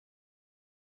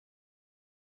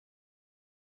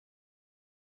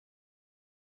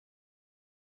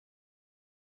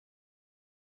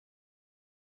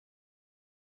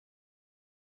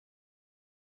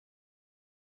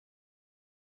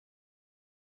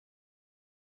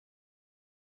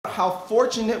how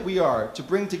fortunate we are to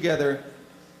bring together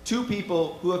two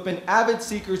people who have been avid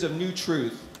seekers of new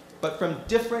truth, but from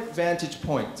different vantage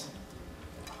points.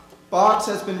 Boggs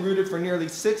has been rooted for nearly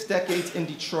 6 decades in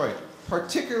Detroit,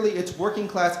 particularly its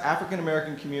working-class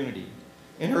African-American community.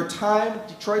 In her time,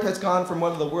 Detroit has gone from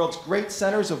one of the world's great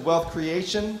centers of wealth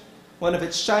creation, one of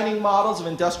its shining models of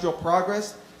industrial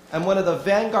progress, and one of the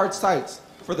vanguard sites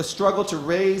for the struggle to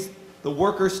raise the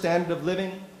workers' standard of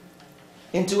living,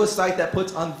 into a site that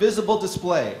puts on visible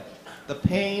display the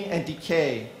pain and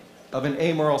decay of an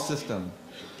amoral system.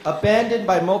 Abandoned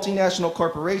by multinational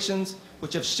corporations,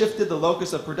 which have shifted the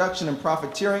locus of production and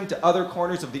profiteering to other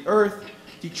corners of the earth,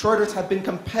 Detroiters have been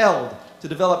compelled to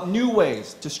develop new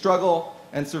ways to struggle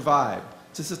and survive,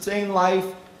 to sustain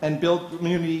life and build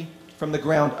community from the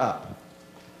ground up.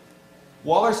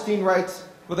 Wallerstein writes,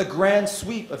 with a grand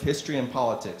sweep of history and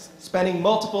politics, spanning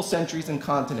multiple centuries and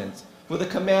continents, with a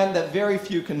command that very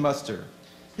few can muster.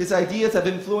 His ideas have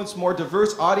influenced more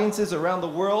diverse audiences around the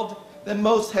world than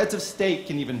most heads of state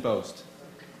can even boast.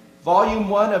 Volume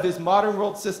 1 of his Modern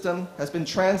World System has been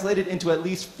translated into at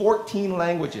least 14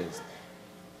 languages.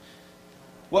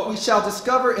 What we shall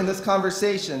discover in this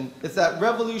conversation is that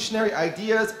revolutionary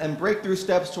ideas and breakthrough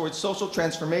steps towards social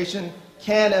transformation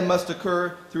can and must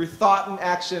occur through thought and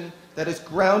action that is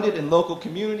grounded in local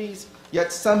communities,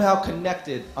 yet somehow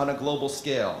connected on a global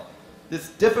scale.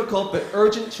 This difficult but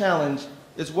urgent challenge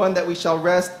is one that we shall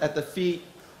rest at the feet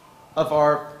of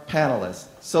our panelists.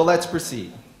 So let's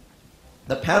proceed.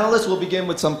 The panelists will begin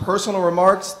with some personal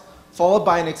remarks, followed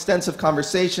by an extensive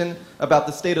conversation about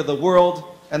the state of the world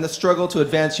and the struggle to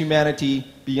advance humanity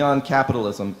beyond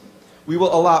capitalism. We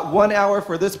will allot 1 hour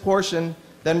for this portion,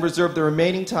 then reserve the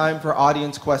remaining time for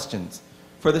audience questions.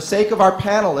 For the sake of our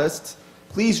panelists,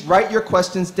 please write your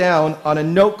questions down on a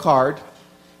note card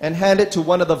and hand it to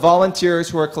one of the volunteers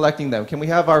who are collecting them. Can we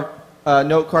have our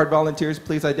note card volunteers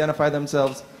please identify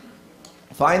themselves?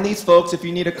 Find these folks if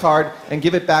you need a card and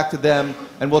give it back to them,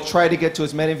 and we'll try to get to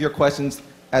as many of your questions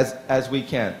as we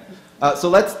can. So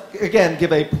let's, again,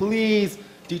 give a please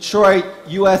Detroit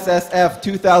USSF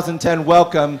 2010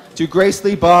 welcome to Grace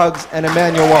Lee Boggs and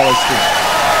Immanuel Wallerstein.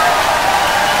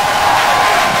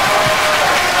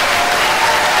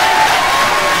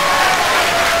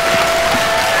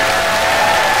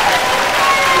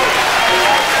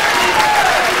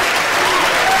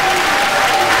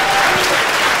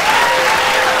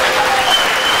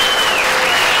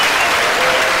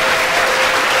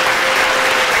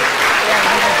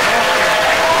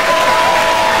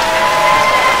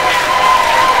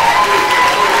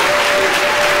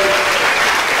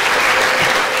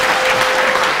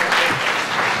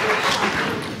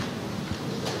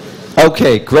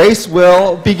 Okay, Grace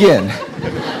will begin.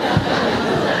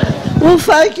 Well,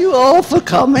 thank you all for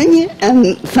coming,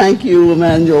 and thank you,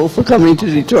 Immanuel, for coming to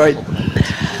Detroit.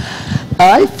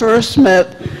 I first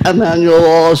met Immanuel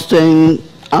Wallerstein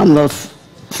on the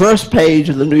first page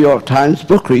of the New York Times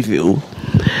Book Review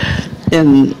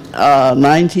in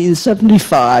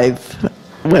 1975,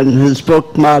 when his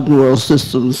book, Modern World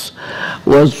Systems,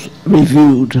 was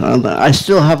reviewed. And I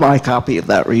still have my copy of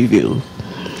that review.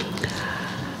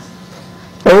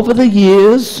 Over the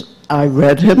years, I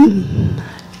read him,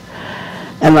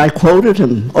 and I quoted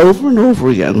him over and over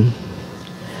again,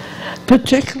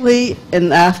 particularly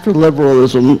in After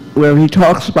Liberalism, where he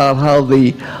talks about how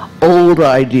the old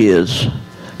ideas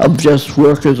of just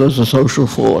workers as a social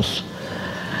force,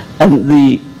 and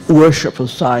the worship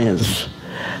of science,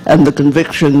 and the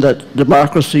conviction that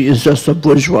democracy is just a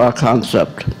bourgeois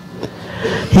concept.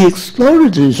 He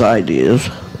exploded these ideas.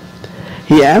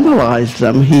 He analyzed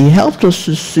them. He helped us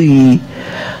to see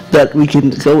that we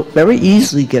can very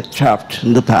easily get trapped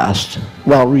in the past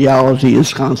while reality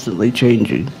is constantly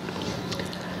changing.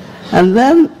 And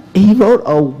then he wrote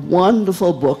a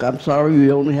wonderful book. I'm sorry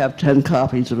we only have 10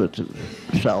 copies of it to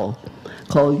sell,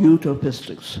 called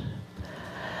Utopistics.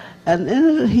 And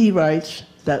in it he writes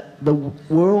that the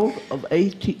world of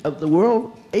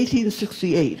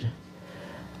 1868.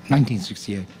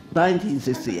 1968.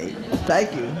 1968,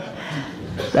 thank you.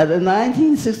 That in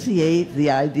 1968,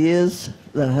 the ideas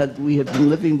that we had been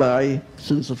living by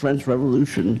since the French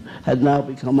Revolution had now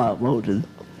become outmoded.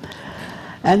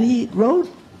 And he wrote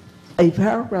a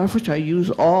paragraph which I use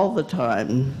all the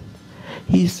time.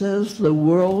 He says the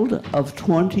world of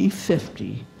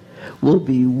 2050 will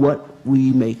be what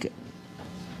we make it.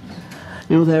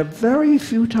 You know, there are very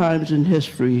few times in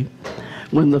history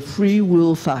when the free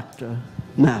will factor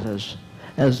matters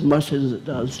as much as it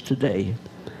does today.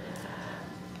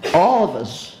 All of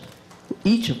us,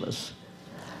 each of us,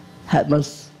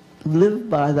 must live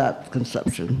by that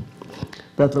conception,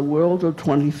 that the world of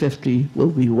 2050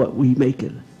 will be what we make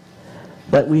it.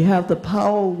 that we have the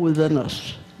power within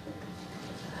us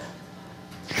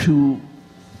to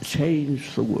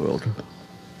change the world.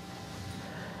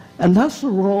 And that's the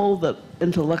role that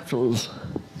intellectuals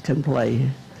can play.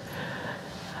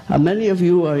 Many of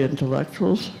you are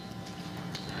intellectuals.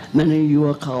 Many of you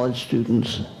are college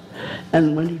students.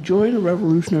 And when you join a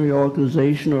revolutionary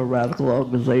organization or a radical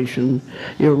organization,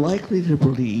 you're likely to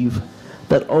believe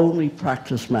that only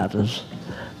practice matters,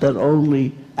 that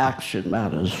only action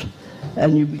matters.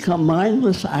 And you become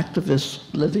mindless activists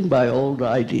living by old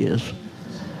ideas.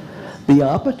 The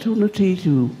opportunity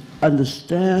to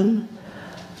understand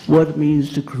what it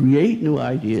means to create new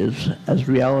ideas as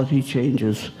reality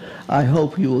changes, I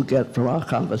hope you will get from our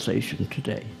conversation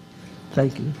today.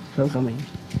 Thank you for coming.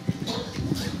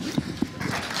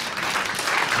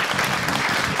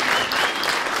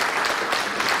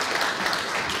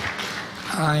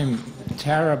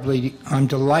 I'm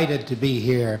delighted to be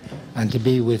here and to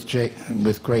be with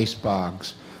Grace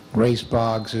Boggs. Grace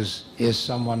Boggs is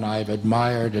someone I've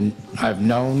admired and I've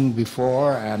known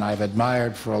before and I've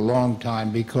admired for a long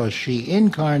time because she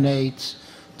incarnates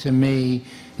to me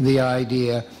the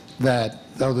idea that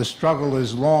though the struggle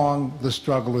is long, the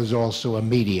struggle is also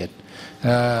immediate.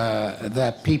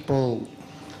 That people,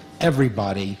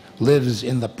 everybody, lives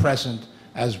in the present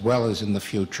as well as in the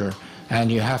future. And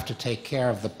you have to take care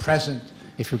of the present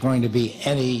if you're going to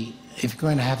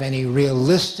have any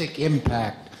realistic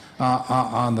impact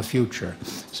on the future.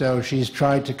 So she's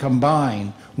tried to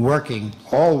combine working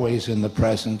always in the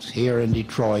present here in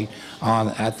Detroit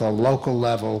at the local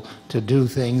level to do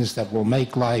things that will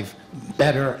make life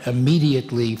better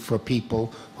immediately for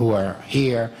people who are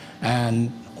here,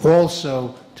 and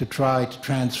also to try to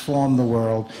transform the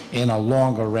world in a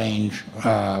longer range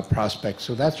prospect.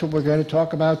 So that's what we're going to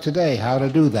talk about today, how to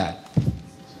do that.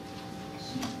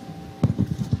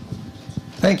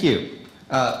 Thank you.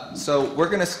 So we're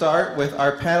going to start with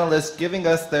our panelists giving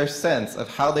us their sense of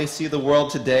how they see the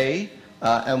world today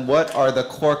and what are the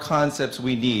core concepts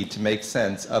we need to make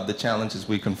sense of the challenges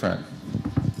we confront.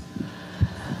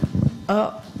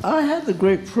 I had the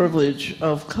great privilege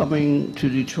of coming to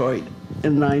Detroit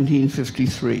in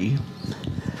 1953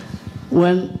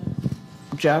 when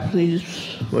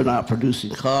Japanese were not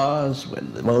producing cars,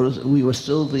 when we were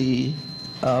still the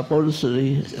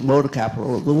motor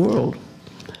capital of the world.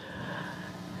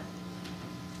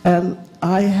 And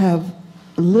I have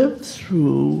lived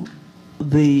through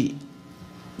the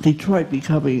Detroit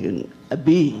being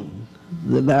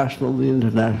the national, the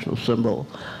international symbol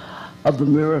of the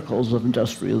miracles of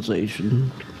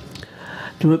industrialization,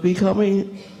 to it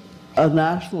becoming a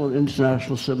national and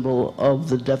international symbol of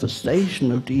the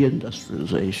devastation of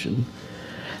deindustrialization.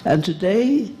 And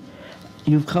today,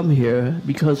 you've come here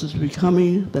because it's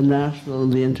becoming the national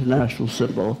and the international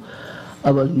symbol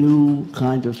of a new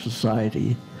kind of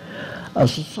society. A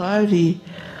society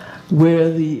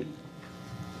where the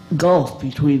gulf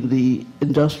between the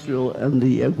industrial and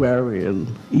the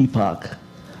agrarian epoch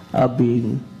are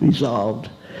being resolved,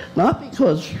 not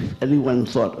because anyone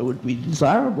thought it would be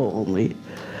desirable only,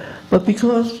 but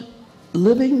because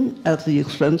living at the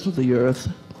expense of the earth,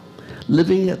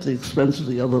 living at the expense of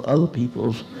the other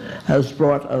peoples, has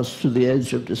brought us to the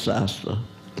edge of disaster.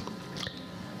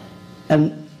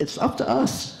 And it's up to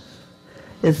us.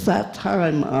 It's that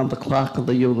time on the clock of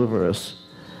the universe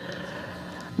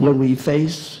when we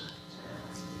face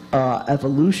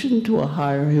evolution to a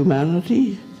higher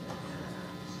humanity,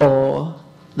 or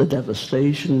the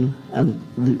devastation and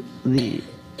the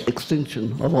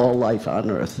extinction of all life on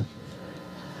Earth.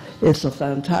 It's a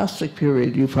fantastic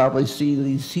period. You've probably seen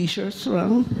these T-shirts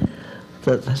around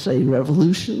that say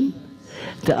revolution.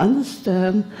 To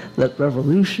understand that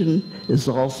revolution is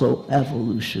also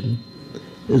evolution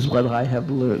is what I have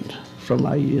learned from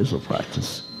my years of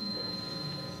practice.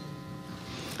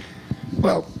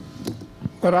 Well,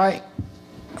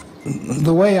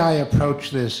 the way I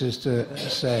approach this is to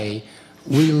say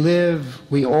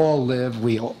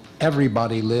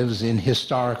everybody lives in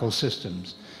historical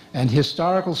systems. And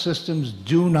historical systems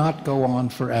do not go on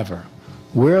forever.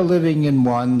 We're living in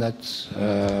one that's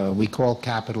we call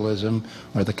capitalism,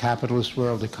 or the capitalist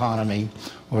world economy,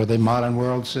 or the modern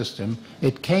world system.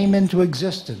 It came into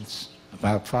existence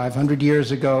about 500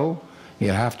 years ago. You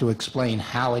have to explain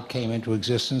how it came into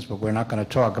existence, but we're not going to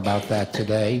talk about that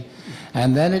today.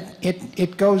 And then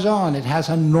it goes on. It has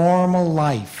a normal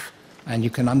life. And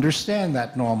you can understand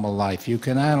that normal life. You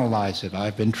can analyze it.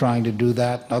 I've been trying to do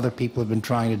that. Other people have been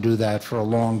trying to do that for a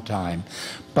long time.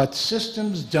 But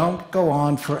systems don't go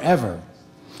on forever.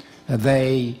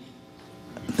 They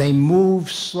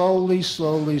move slowly,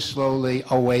 slowly, slowly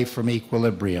away from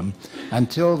equilibrium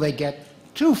until they get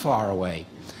too far away.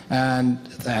 And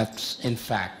that's, in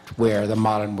fact, where the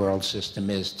modern world system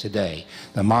is today.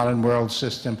 The modern world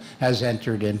system has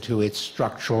entered into its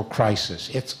structural crisis.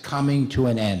 It's coming to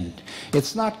an end.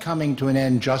 It's not coming to an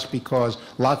end just because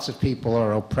lots of people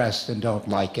are oppressed and don't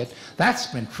like it. That's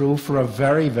been true for a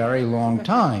very, very long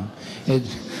time.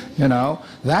 You know,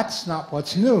 that's not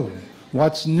what's new.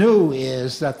 What's new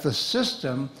is that the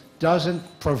system doesn't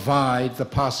provide the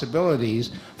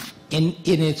possibilities in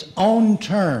its own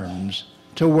terms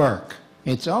to work.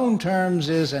 Its own terms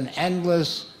is an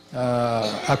endless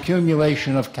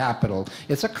accumulation of capital.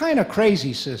 It's a kind of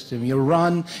crazy system. You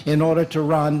run in order to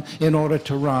run, in order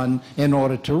to run, in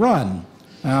order to run.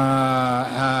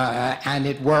 And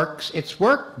it works. It's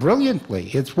worked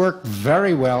brilliantly. It's worked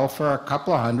very well for a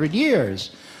couple of 100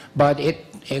 years. But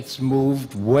it's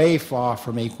moved way far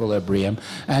from equilibrium,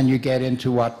 and you get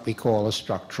into what we call a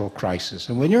structural crisis.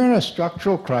 And when you're in a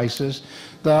structural crisis,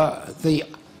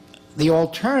 the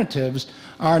alternatives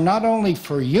are not only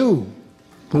for you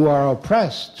who are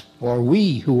oppressed, or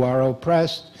we who are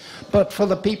oppressed, but for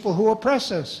the people who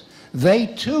oppress us. They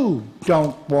too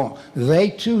they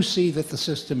too see that the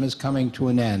system is coming to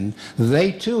an end.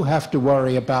 They too have to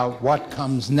worry about what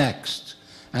comes next.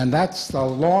 And that's the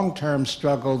long-term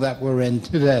struggle that we're in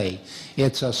today.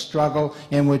 It's a struggle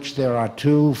in which there are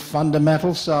two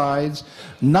fundamental sides,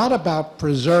 not about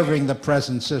preserving the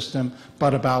present system,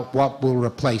 but about what will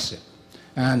replace it.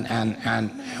 And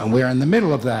we're in the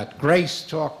middle of that. Grace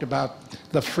talked about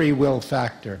the free will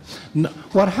factor.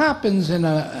 What happens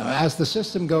as the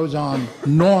system goes on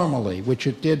normally, which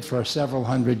it did for several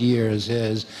hundred years,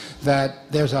 is that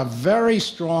there's a very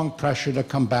strong pressure to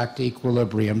come back to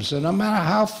equilibrium. So no matter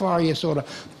how far you sort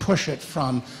of push it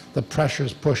from, the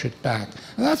pressures push it back.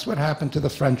 And that's what happened to the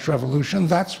French Revolution.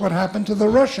 That's what happened to the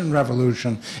Russian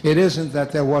Revolution. It isn't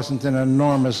that there wasn't an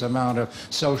enormous amount of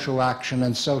social action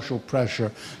and social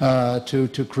pressure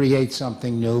to create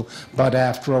something new, but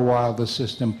after a while the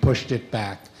system pushed it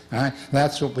back. Right?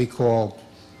 That's what we call,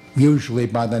 usually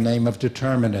by the name of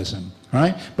determinism.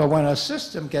 Right? But when a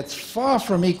system gets far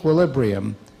from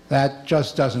equilibrium, that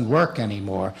just doesn't work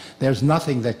anymore. There's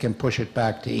nothing that can push it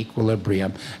back to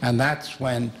equilibrium. And that's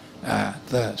when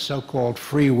the so-called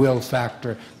free will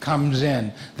factor comes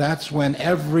in. That's when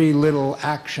every little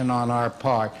action on our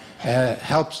part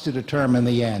helps to determine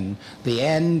the end. The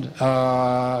end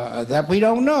that we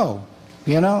don't know.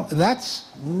 You know, that's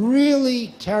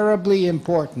really terribly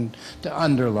important to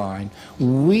underline.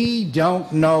 We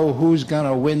don't know who's going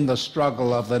to win the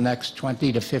struggle of the next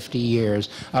 20 to 50 years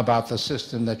about the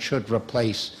system that should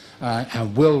replace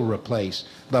and will replace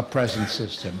the present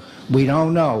system. We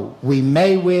don't know. We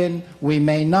may win, we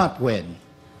may not win.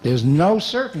 There's no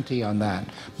certainty on that.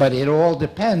 But it all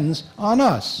depends on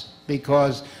us,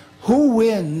 because who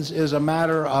wins is a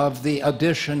matter of the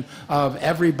addition of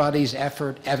everybody's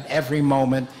effort at every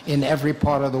moment in every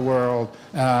part of the world.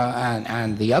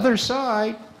 And the other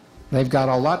side, they've got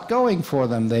a lot going for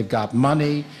them. They've got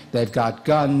money, they've got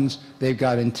guns, they've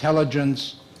got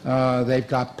intelligence, they've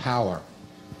got power.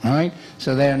 Right?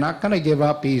 So they're not going to give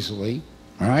up easily.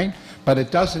 Right? But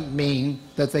it doesn't mean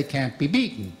that they can't be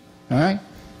beaten. Right?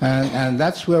 And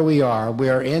that's where we are. We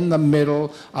are in the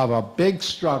middle of a big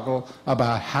struggle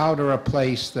about how to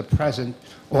replace the present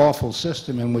awful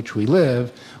system in which we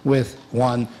live with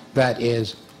one that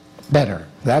is better.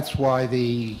 That's why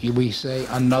we say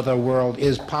another world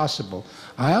is possible.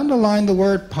 I underline the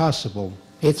word possible.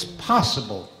 It's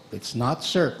possible. It's not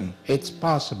certain. It's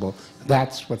possible.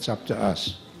 That's what's up to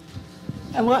us.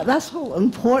 And that's so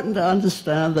important to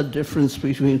understand the difference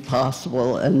between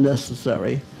possible and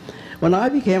necessary. When I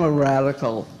became a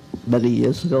radical many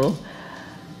years ago,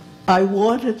 I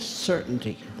wanted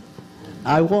certainty.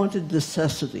 I wanted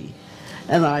necessity.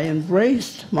 And I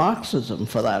embraced Marxism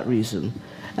for that reason.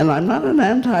 And I'm not an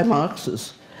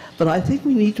anti-Marxist, but I think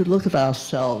we need to look at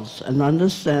ourselves and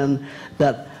understand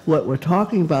that what we're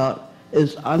talking about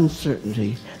is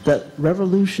uncertainty, that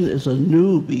revolution is a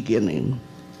new beginning.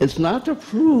 It's not to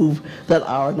prove that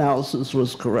our analysis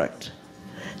was correct.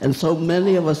 And so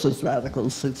many of us as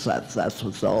radicals think that's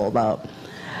what it's all about.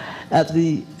 At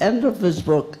the end of his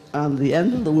book, On the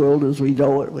End of the World as We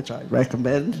Know It, which I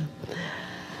recommend,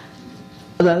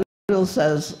 Immanuel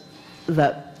says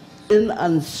that in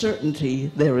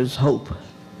uncertainty there is hope.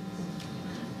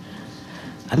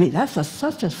 I mean, that's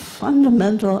such a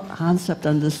fundamental concept to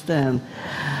understand.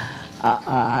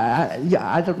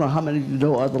 I don't know how many of you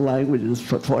know other languages,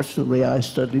 but fortunately I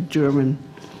studied German.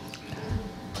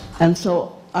 And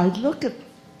so I look at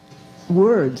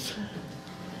words,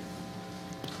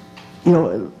 you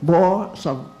know, more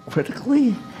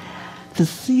critically, to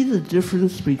see the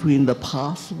difference between the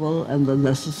possible and the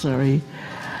necessary.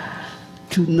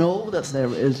 to know that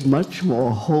there is much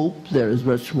more hope, there is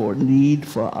much more need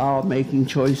for our making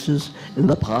choices in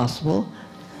the possible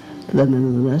than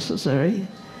in the necessary,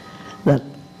 that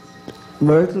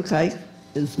Möglichkeit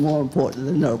is more important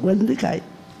than Notwendigkeit.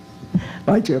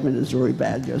 My German is very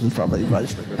bad, yours is probably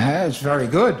much better. That's very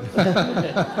good.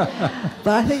 But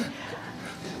I think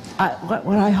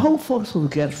what I hope folks will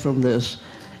get from this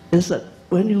is that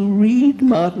when you read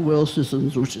modern world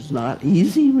systems, which is not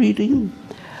easy reading,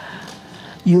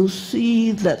 you'll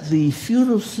see that the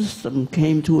feudal system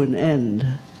came to an end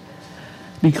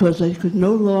because they could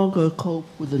no longer cope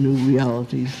with the new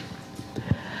realities.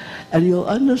 And you'll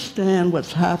understand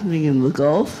what's happening in the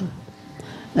Gulf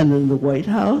and in the White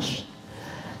House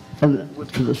and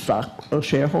to the stock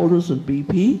shareholders of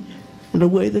BP in a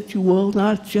way that you will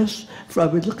not just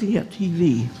from looking at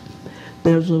TV.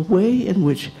 There's a way in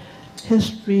which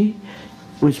history,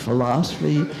 which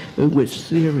philosophy, in which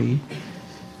theory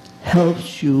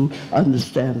helps you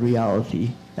understand reality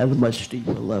at a much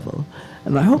deeper level.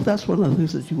 And I hope that's one of the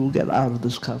things that you will get out of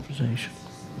this conversation.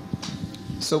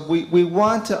 So we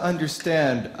want to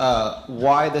understand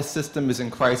why the system is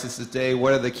in crisis today,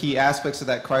 what are the key aspects of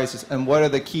that crisis, and what are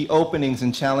the key openings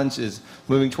and challenges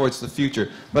moving towards the future.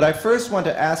 But I first want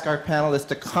to ask our panelists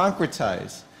to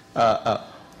concretize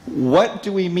what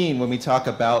do we mean when we talk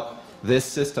about this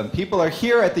system. People are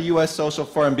here at the U.S. Social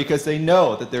Forum because they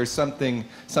know that there's something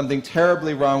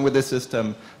terribly wrong with the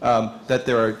system, that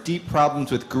there are deep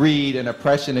problems with greed and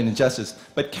oppression and injustice.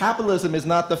 But capitalism is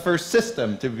not the first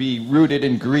system to be rooted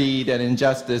in greed and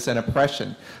injustice and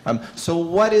oppression. So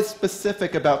what is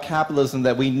specific about capitalism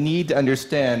that we need to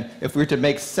understand if we're to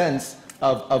make sense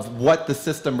of what the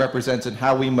system represents and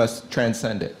how we must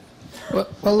transcend it?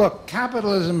 Well, look,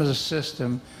 capitalism is a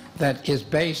system that is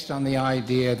based on the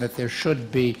idea that there should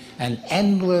be an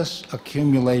endless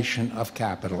accumulation of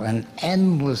capital, an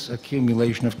endless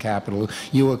accumulation of capital.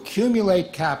 You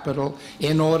accumulate capital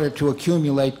in order to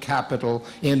accumulate capital,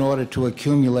 in order to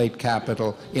accumulate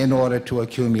capital, in order to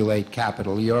accumulate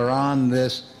capital. You're on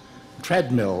this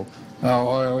treadmill,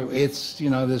 or it's, you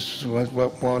know, this,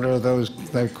 what are those,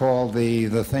 they're called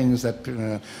the things that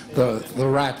the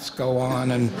rats go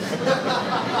on and,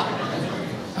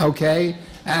 okay?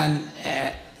 And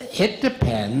it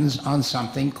depends on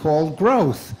something called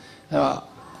growth.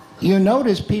 You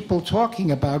notice people talking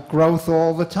about growth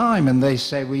all the time, and they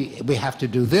say we have to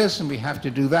do this and we have to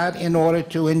do that in order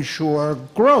to ensure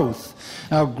growth.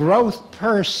 Now, growth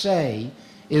per se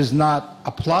is not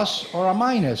a plus or a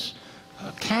minus.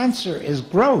 Cancer is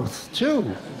growth,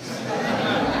 too.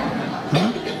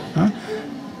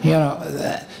 You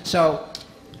know, so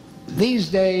these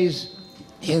days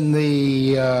in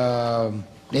the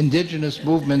indigenous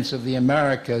movements of the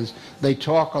Americas, they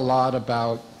talk a lot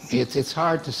about, it's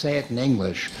hard to say it in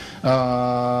English. There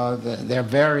are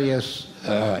various,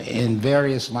 in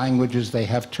various languages they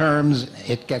have terms.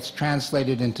 It gets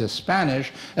translated into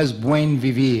Spanish as buen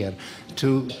vivir,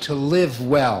 to live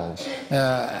well.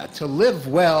 To live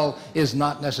well is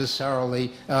not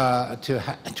necessarily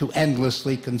to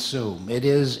endlessly consume. It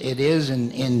is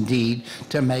indeed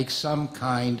to make some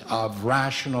kind of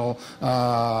rational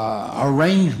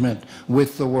arrangement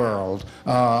with the world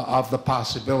of the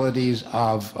possibilities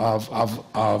of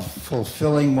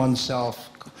fulfilling oneself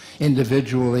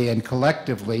individually and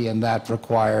collectively, and that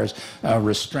requires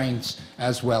restraints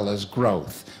as well as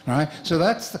growth. Right? So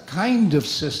that's the kind of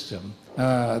system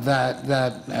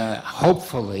that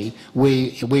hopefully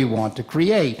we want to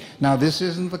create. Now, this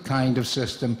isn't the kind of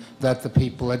system that the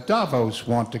people at Davos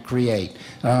want to create.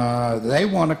 They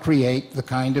want to create the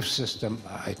kind of system.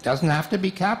 It doesn't have to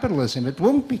be capitalism. It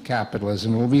won't be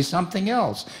capitalism. It will be something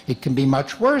else. It can be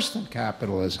much worse than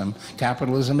capitalism.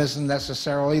 Capitalism isn't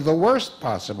necessarily the worst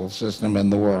possible system in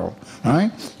the world.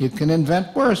 Right? You can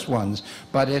invent worse ones,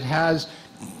 but it has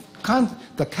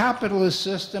the capitalist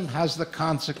system has the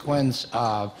consequence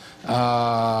of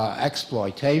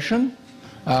exploitation,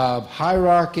 of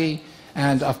hierarchy,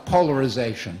 and of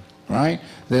polarization, right?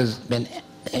 There's been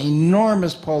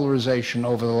enormous polarization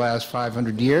over the last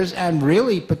 500 years, and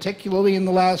really particularly in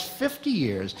the last 50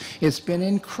 years. It's been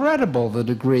incredible, the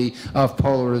degree of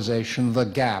polarization, the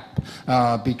gap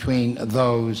between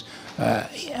those,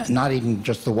 not even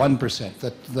just the 1%,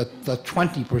 the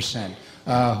 20%.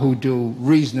 Who do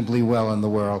reasonably well in the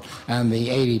world, and the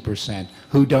 80%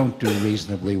 who don't do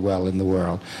reasonably well in the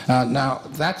world. Now,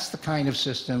 that's the kind of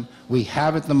system we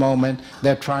have at the moment.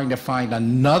 They're trying to find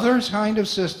another kind of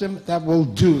system that will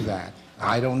do that.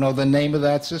 I don't know the name of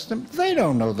that system. They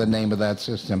don't know the name of that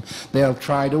system. They'll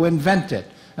try to invent it.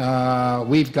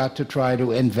 We've got to try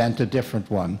to invent a different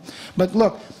one. But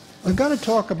look, we've got to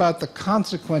talk about the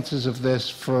consequences of this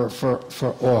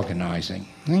for organizing.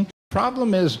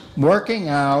 Problem is working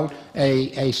out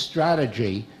a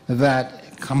strategy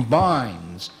that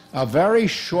combines a very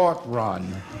short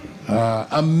run,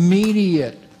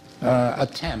 immediate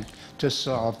attempt to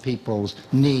solve people's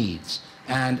needs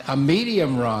and a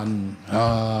medium run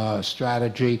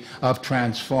strategy of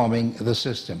transforming the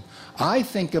system. I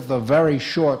think of the very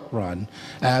short run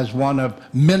as one of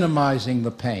minimizing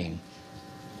the pain.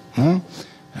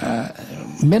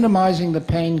 Minimizing the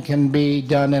pain can be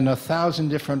done in 1,000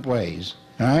 different ways.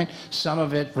 Right? Some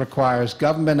of it requires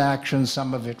government action,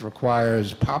 some of it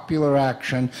requires popular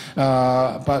action,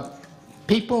 but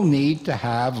people need to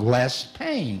have less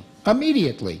pain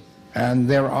immediately. And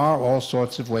there are all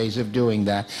sorts of ways of doing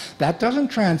that. That doesn't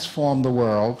transform the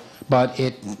world, but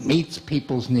it meets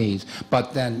people's needs.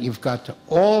 But then you've got to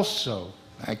also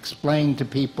explain to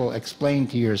people, explain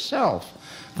to yourself,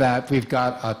 that we've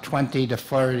got a 20 to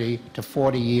 30 to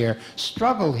 40 year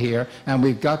struggle here, and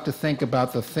we've got to think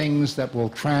about the things that will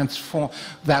transform,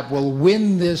 that will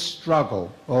win this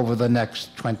struggle over the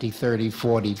next 20, 30,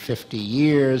 40, 50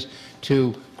 years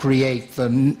to create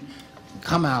the,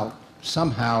 come out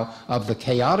somehow of the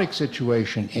chaotic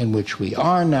situation in which we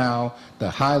are now, the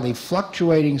highly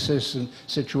fluctuating situation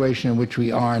in which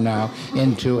we are now,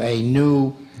 into a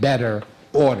new, better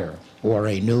order. Or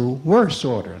a new, worse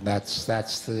order. But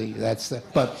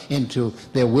into,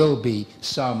 there will be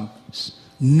some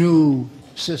new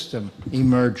system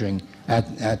emerging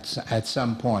at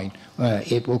some point.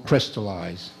 It will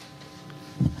crystallize.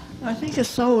 I think it's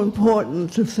so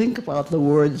important to think about the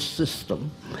word system.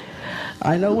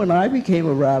 I know when I became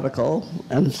a radical,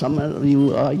 and some of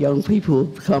you young people who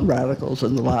have become radicals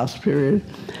in the last period,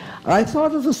 I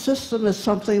thought of the system as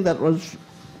something that was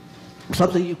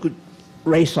something you could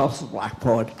race off the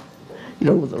blackboard, you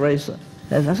know, with the racer.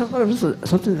 And I thought it was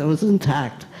something that was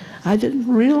intact. I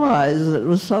didn't realize that it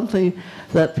was something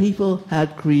that people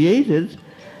had created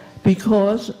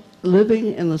because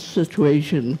living in a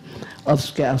situation of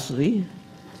scarcity,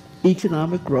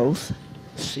 economic growth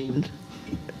seemed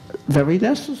very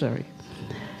necessary.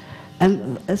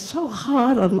 And it's so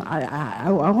hard,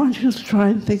 I want you to try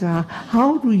and think,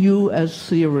 how do you as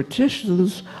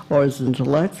theoreticians or as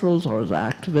intellectuals or as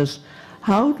activists,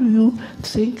 how do you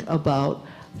think about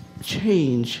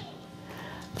change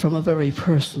from a very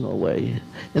personal way,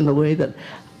 in the way that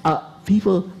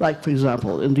people, like for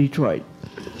example, in Detroit.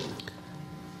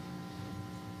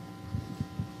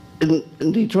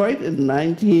 In Detroit in the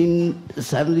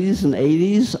 1970s and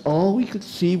 80s, all we could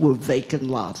see were vacant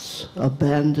lots,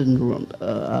 abandoned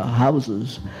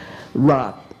houses,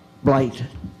 rot, blight.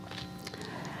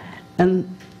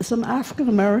 And some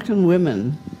African-American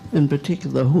women, in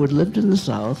particular, who had lived in the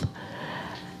South,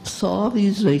 saw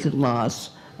these vacant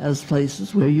lots as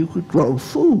places where you could grow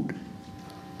food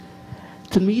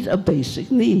to meet a basic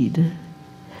need.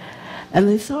 And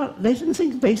they didn't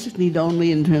think basic need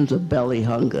only in terms of belly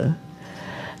hunger.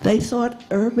 They thought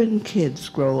urban kids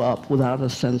grow up without a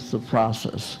sense of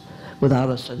process, without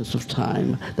a sense of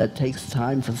time, that takes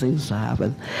time for things to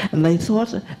happen. And they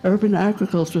thought that urban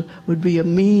agriculture would be a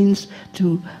means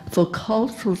for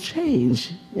cultural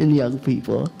change in young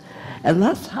people. And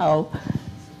that's how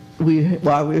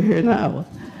why we're here now,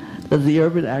 that the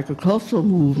urban agricultural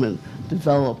movement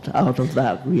developed out of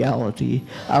that reality,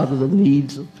 out of the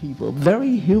needs of people,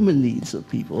 very human needs of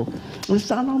people. And it's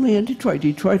not only in Detroit.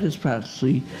 Detroit is perhaps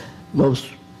the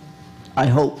most, I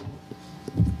hope,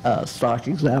 stark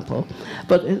example.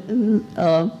 But in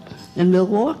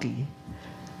Milwaukee,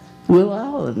 Will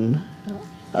Allen,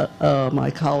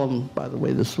 my column, by the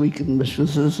way, this week in Michigan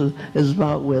Citizen is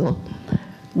about Will.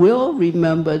 Will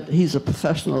remembered, he's a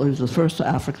professional, he's the first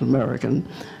African-American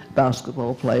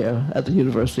basketball player at the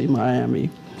University of Miami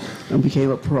and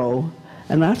became a pro.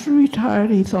 And after he retired,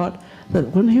 he thought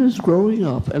that when he was growing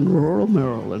up in rural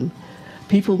Maryland,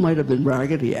 people might have been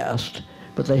raggedy-assed,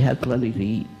 but they had plenty to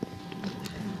eat.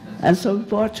 And so he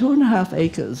bought 2.5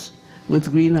 acres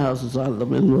with greenhouses on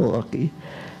them in Milwaukee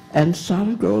and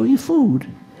started growing food.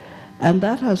 And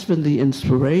that has been the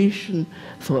inspiration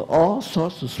for all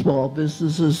sorts of small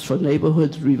businesses, for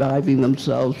neighborhoods reviving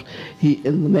themselves.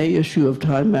 In the May issue of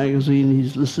Time magazine,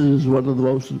 he's listed as one of the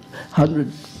most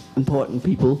 100 important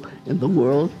people in the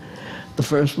world. The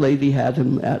First Lady had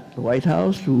him at the White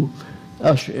House to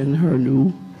usher in her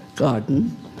new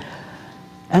garden.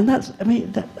 And that's, I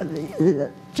mean,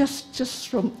 just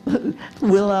from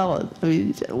Will Allen. I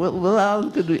mean, Will Allen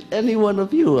could be any one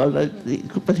of you,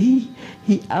 but he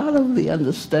out of the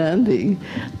understanding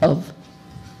of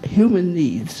human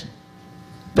needs,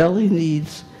 belly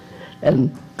needs,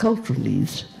 and cultural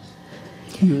needs,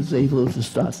 he was able to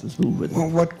start this movement. Well,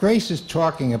 what Grace is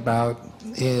talking about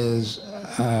is,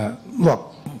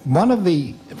 look, one of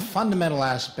the fundamental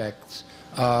aspects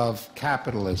of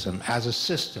capitalism as a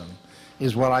system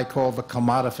is what I call the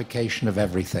commodification of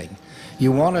everything.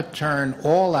 You want to turn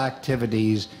all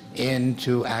activities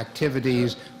into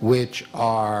activities which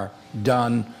are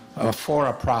done for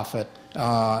a profit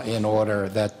in order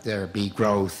that there be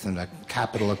growth and a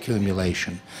capital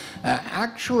accumulation.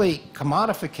 Actually,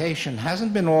 commodification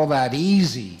hasn't been all that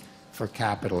easy for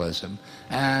capitalism.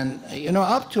 And, you know,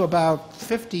 up to about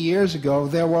 50 years ago,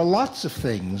 there were lots of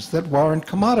things that weren't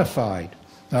commodified.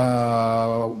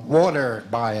 Water,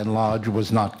 by and large,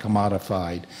 was not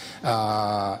commodified.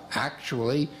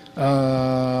 Actually,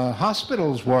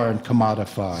 hospitals weren't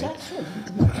commodified.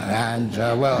 And,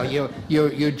 well,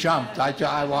 you jumped.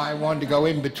 I wanted to go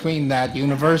in between that.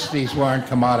 Universities weren't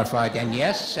commodified. And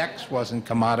yes, sex wasn't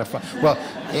commodified. Well,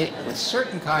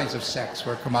 certain kinds of sex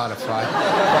were commodified.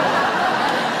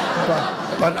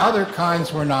 But other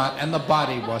kinds were not, and the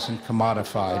body wasn't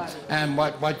commodified. And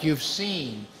what you've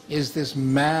seen is this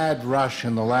mad rush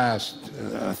in the last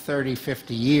 30,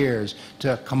 50 years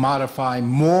to commodify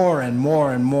more and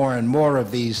more and more and more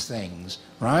of these things,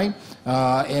 right?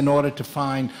 In order to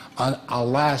find a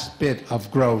last bit of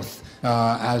growth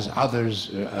as others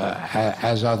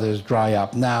dry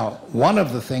up. Now, one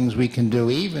of the things we can do,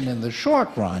 even in the short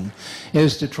run,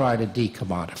 is to try to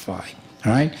decommodify,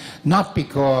 right? Not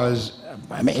because,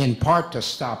 I mean, in part to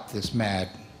stop this mad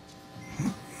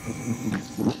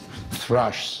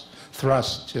thrust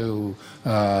to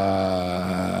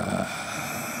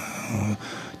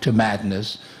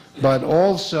madness, but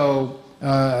also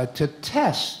to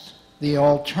test the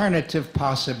alternative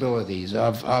possibilities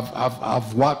of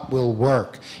what will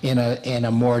work in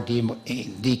a more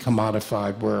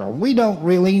decommodified world. We don't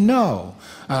really know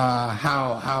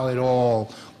how it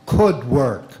all could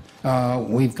work.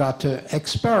 We've got to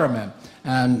experiment,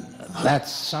 and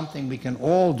that's something we can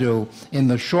all do in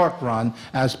the short run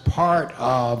as part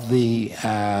of the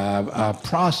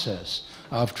process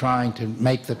of trying to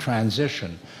make the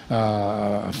transition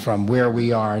from where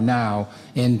we are now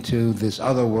into this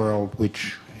other world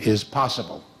which is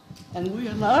possible. And we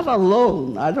are not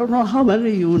alone. I don't know how many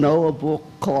of you know a book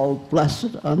called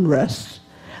Blessed Unrest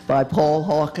by Paul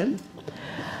Hawken.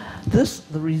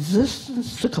 The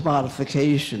resistance to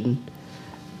commodification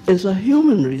is a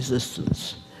human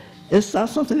resistance. It's not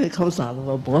something that comes out of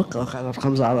a book or kind of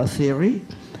comes out of theory.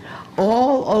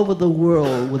 All over the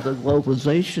world, with the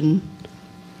globalization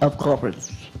of corporate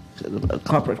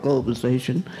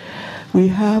globalization, we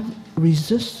have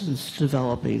resistance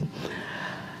developing.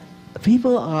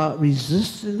 People are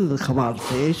resisting the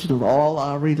commodification of all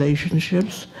our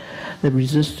relationships. They're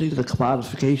resisting the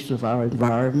commodification of our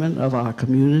environment, of our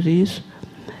communities.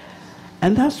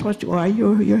 And that's why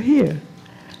you're here.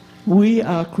 We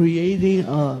are creating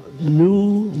a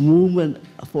new movement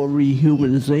for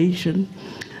rehumanization,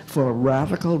 for a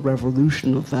radical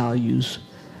revolution of values.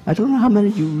 I don't know how many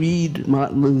of you read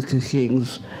Martin Luther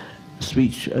King's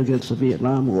speech against the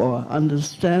Vietnam War,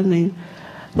 understanding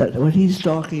that what he's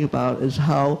talking about is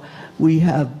how we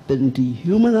have been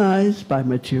dehumanized by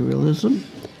materialism,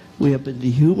 we have been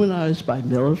dehumanized by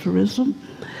militarism,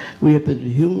 we have been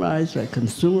dehumanized by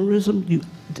consumerism.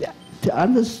 To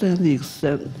understand the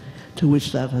extent to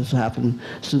which that has happened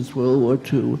since World War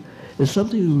II is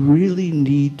something we really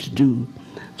need to do.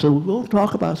 So we won't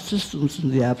talk about systems in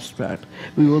the abstract.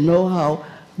 We will know how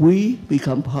we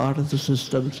become part of the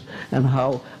systems and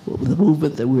how the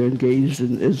movement that we're engaged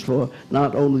in is for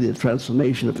not only the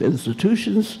transformation of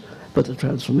institutions, but the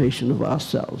transformation of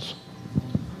ourselves.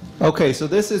 Okay, so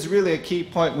this is really a key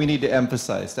point we need to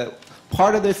emphasize, that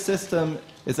part of this system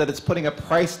is that it's putting a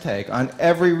price tag on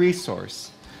every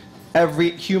resource,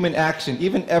 every human action,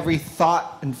 even every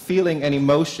thought and feeling and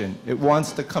emotion. It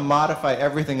wants to commodify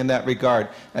everything in that regard.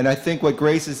 And I think what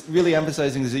Grace is really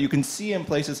emphasizing is that you can see in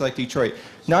places like Detroit,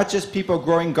 not just people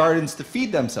growing gardens to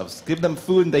feed themselves, give them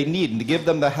food they need, and to give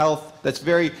them the health that's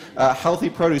very healthy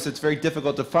produce that's very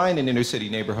difficult to find in inner city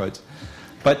neighborhoods,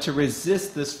 but to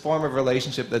resist this form of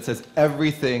relationship that says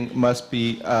everything must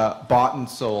be bought and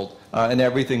sold, and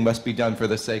everything must be done for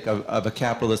the sake of a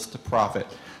capitalist profit.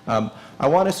 I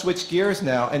want to switch gears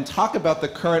now and talk about the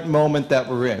current moment that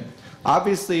we're in.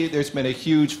 Obviously, there's been a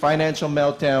huge financial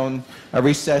meltdown, a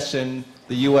recession.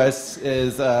 The U.S.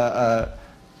 is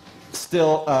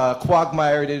still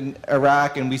quagmired in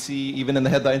Iraq, and we see even in the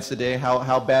headlines today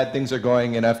how bad things are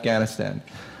going in Afghanistan.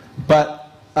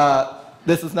 But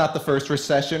This is not the first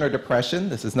recession or depression.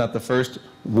 This is not the first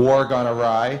war gone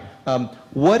awry.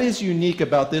 What is unique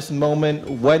about this moment?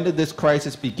 When did this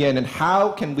crisis begin? And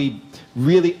how can we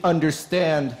really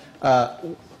understand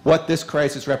what this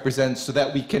crisis represents so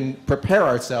that we can prepare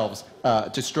ourselves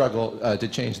to struggle to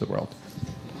change the world?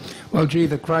 Well, gee,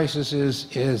 the crisis is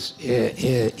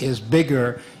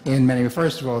bigger in many.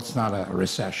 First of all, it's not a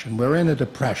recession. We're in a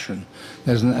depression.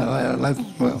 People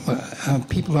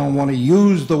don't want to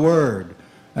use the word,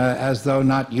 as though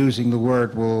not using the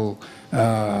word will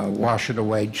wash it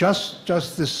away. Just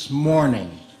this morning,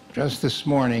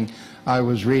 I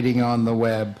was reading on the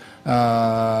web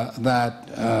that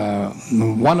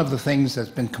one of the things that's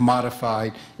been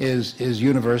commodified is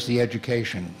university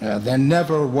education. There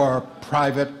never were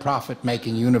private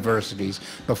profit-making universities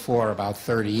before about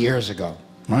 30 years ago,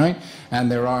 right?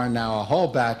 And there are now a whole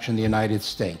batch in the United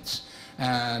States.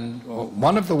 And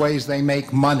one of the ways they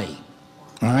make money,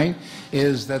 right,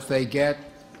 is that they get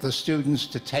the students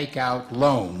to take out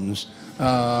loans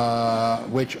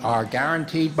which are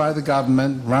guaranteed by the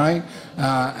government, right,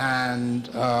 and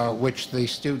which the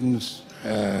students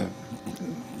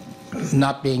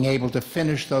not being able to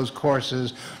finish those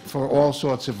courses for all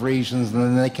sorts of reasons, and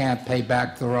then they can't pay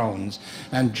back the loans.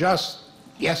 And just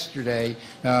yesterday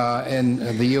in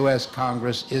the U.S.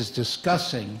 Congress is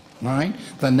discussing, right,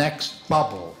 the next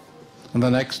bubble, and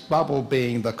the next bubble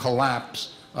being the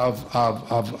collapse of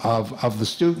the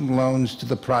student loans to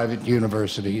the private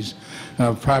universities,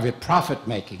 private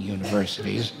profit-making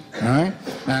universities, right?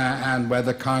 And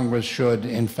whether Congress should,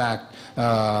 in fact,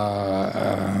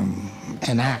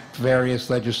 enact various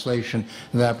legislation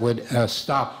that would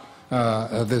stop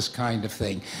this kind of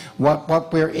thing.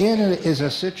 What we're in is a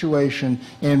situation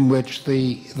in which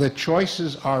the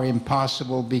choices are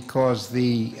impossible because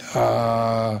the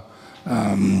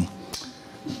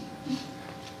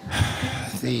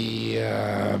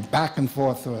back and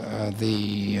forth,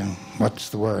 what's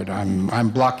the word? I'm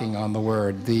blocking on the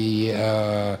word.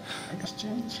 The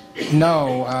Exchange?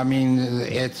 No, I mean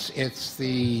it's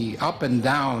the up and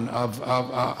down of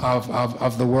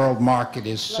the world market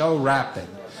is so rapid.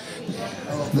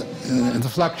 The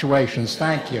fluctuations.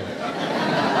 Thank you.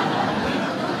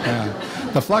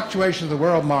 The fluctuations of the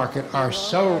world market are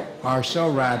so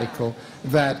radical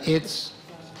that it's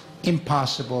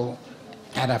impossible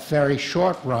at a very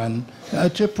short run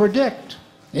to predict.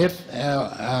 If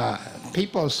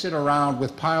people sit around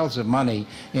with piles of money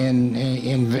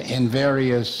in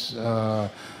various,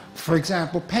 for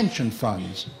example, pension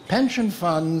funds. Pension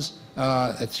funds,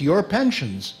 it's your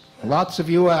pensions. Lots of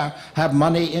you have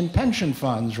money in pension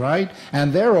funds, right?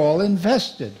 And they're all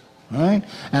invested, right?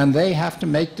 And they have to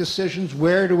make decisions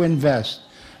where to invest.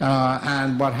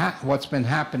 And what's been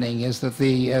happening is that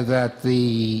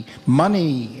the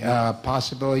money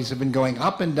possibilities have been going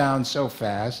up and down so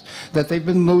fast that they've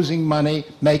been losing money,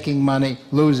 making money,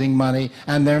 losing money,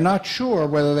 and they're not sure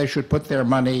whether they should put their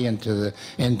money into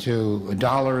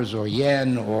dollars or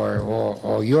yen or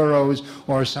euros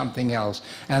or something else.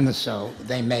 And so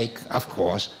they make, of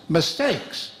course,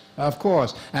 mistakes. Of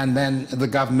course. And then the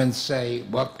governments say,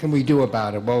 what can we do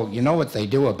about it? Well, you know what they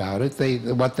do about it.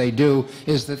 What they do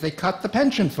is that they cut the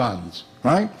pension funds,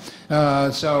 right?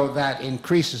 So that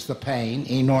increases the pain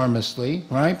enormously,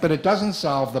 right? But it doesn't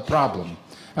solve the problem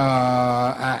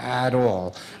at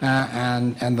all.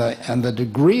 And the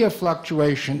degree of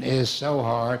fluctuation is so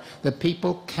hard that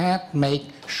people can't make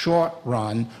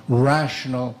short-run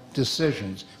rational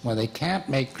decisions. When they can't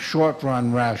make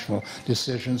short-run rational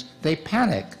decisions, they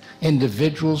panic.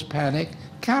 Individuals panic,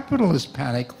 capitalists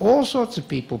panic, all sorts of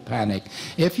people panic.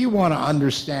 If you want to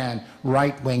understand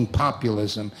right-wing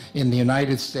populism in the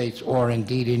United States or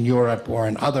indeed in Europe or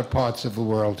in other parts of the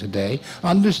world today,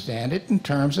 understand it in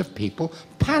terms of people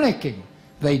panicking.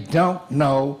 They don't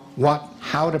know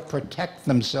how to protect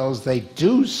themselves. They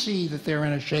do see that they're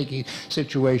in a shaky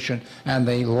situation, and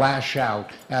they lash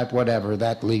out at whatever.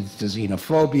 That leads to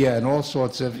xenophobia and all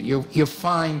sorts of. You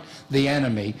find the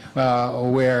enemy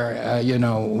where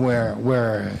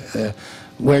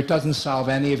it doesn't solve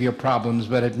any of your problems,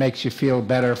 but it makes you feel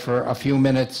better for a few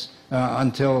minutes.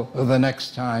 Until the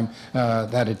next time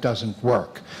that it doesn't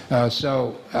work.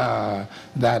 So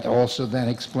that also then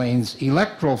explains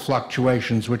electoral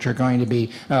fluctuations, which are going to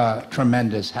be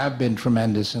tremendous, have been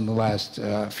tremendous in the last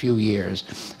few years.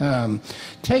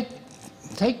 Take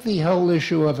the whole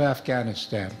issue of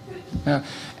Afghanistan.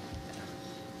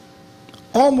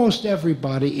 Almost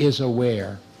everybody is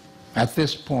aware at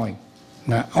this point,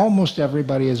 almost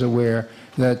everybody is aware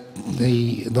that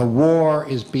the war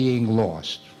is being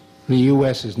lost. The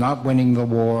U.S. is not winning the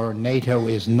war. NATO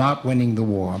is not winning the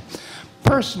war.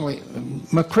 personally,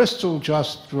 McChrystal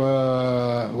just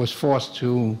was forced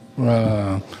to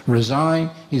resign.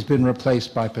 He's been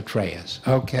replaced by Petraeus.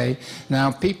 Okay?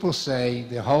 Now, people say,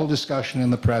 the whole discussion in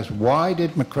the press, why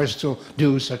did McChrystal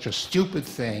do such a stupid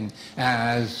thing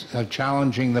as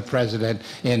challenging the president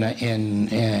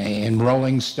in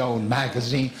Rolling Stone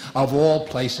magazine, of all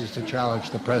places to challenge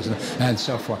the president, and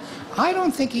so forth? I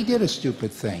don't think he did a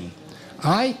stupid thing.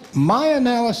 My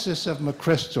analysis of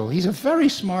McChrystal, he's a very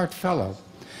smart fellow.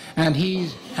 And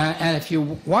if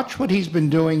you watch what he's been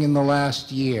doing in the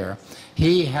last year,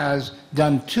 he has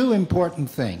done two important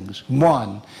things.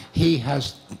 One, he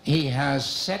has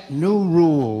set new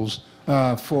rules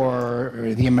for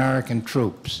the American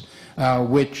troops,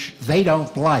 which they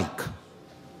don't like,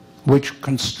 which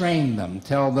constrain them,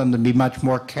 tell them to be much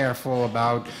more careful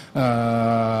about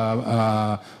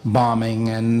bombing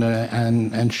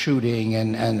and shooting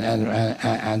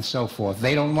and so forth.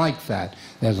 They don't like that.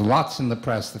 There's lots in the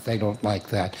press that they don't like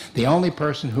that. The only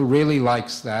person who really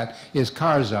likes that is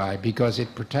Karzai, because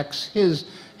it protects his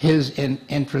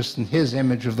interest and his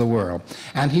image of the world.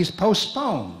 And he's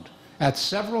postponed at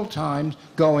several times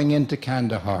going into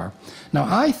Kandahar. Now,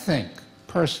 I think,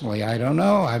 personally, I don't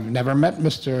know. I've never met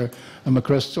Mr.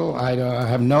 McChrystal.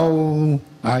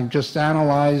 I just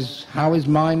analyze how his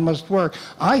mind must work.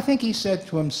 I think he said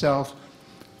to himself,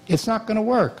 it's not going to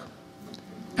work.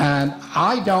 And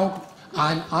I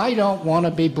don't want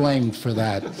to be blamed for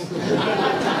that.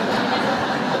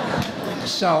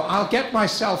 So I'll get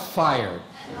myself fired.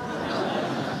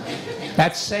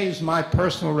 That saves my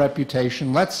personal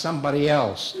reputation. Let somebody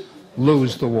else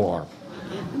lose the war.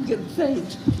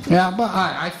 Yeah, but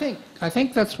I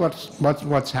think that's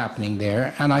what's happening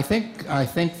there, and I think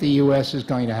the U.S. is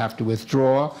going to have to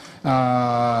withdraw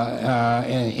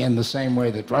in the same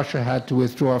way that Russia had to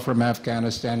withdraw from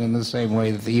Afghanistan, in the same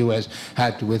way that the U.S.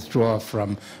 had to withdraw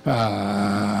from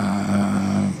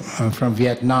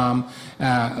Vietnam,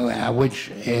 which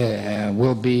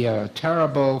will be a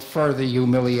terrible further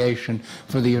humiliation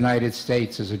for the United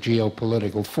States as a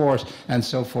geopolitical force, and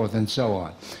so forth and so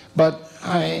on. But,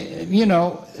 you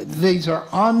know, these are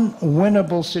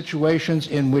unwinnable situations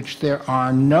in which there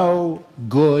are no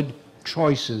good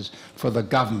choices for the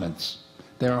governments.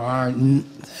 There are...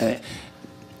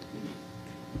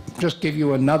 just give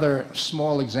you another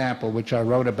small example, which I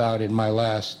wrote about in my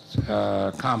last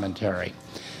commentary.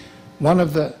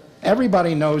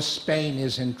 Everybody knows Spain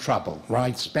is in trouble,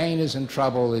 right? Spain is in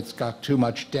trouble, it's got too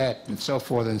much debt, and so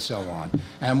forth and so on.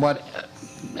 And what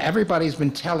everybody's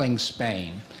been telling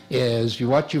Spain is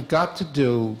what you've got to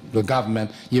do, the government,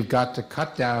 you've got to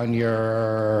cut down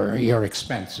your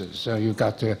expenses. So you've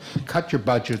got to cut your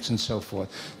budgets and so forth.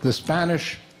 The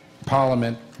Spanish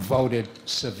Parliament voted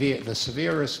the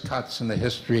severest cuts in the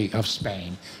history of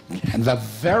Spain. And the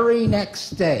very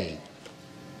next day,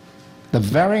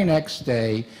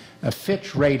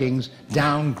 Fitch Ratings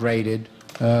downgraded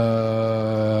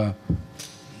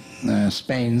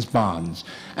Spain's bonds.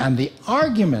 And the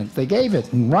argument, they gave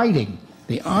it in writing,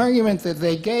 the argument that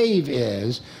they gave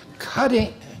is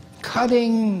cutting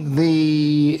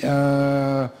the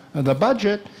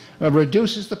budget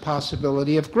reduces the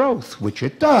possibility of growth, which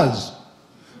it does.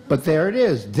 But there it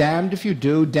is, damned if you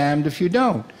do, damned if you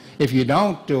don't. If you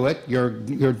don't do it,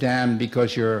 you're damned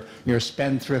because you're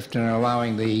spendthrift and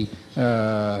allowing the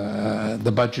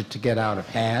budget to get out of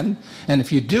hand. And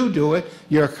if you do it,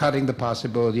 you're cutting the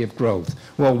possibility of growth.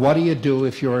 Well, what do you do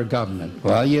if you're a government?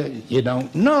 Well, you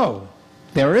don't know.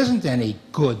 There isn't any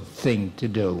good thing to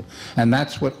do. And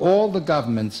that's what all the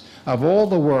governments of all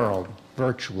the world,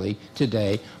 virtually,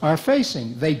 today, are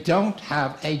facing. They don't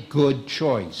have a good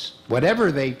choice.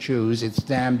 Whatever they choose, it's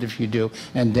damned if you do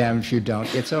and damned if you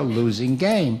don't. It's a losing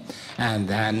game. And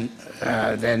then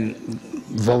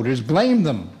voters blame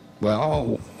them.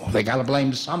 Well, they got to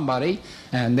blame somebody,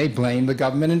 and they blame the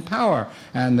government in power.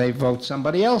 And they vote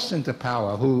somebody else into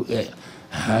power who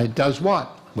does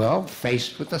what? Well,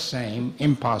 faced with the same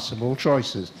impossible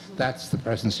choices. That's the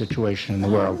present situation in the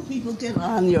world. How do people get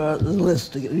on your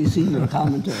list to receive your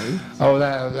commentary? Oh,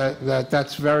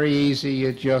 that's very easy.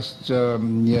 You just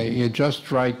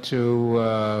write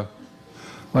to.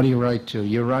 What do you write to?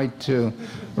 You write to.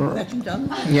 Becky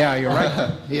Dunlop? Yeah,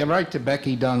 you write to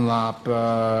Becky Dunlop,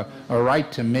 or write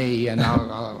to me, and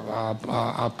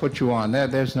I'll put you on.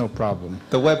 There's no problem.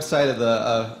 The website of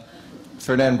the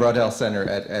Fernand Braudel Center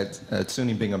at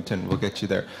SUNY Binghamton will get you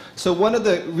there. So one of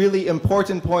the really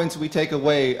important points we take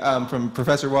away from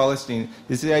Professor Wallerstein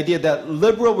is the idea that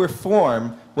liberal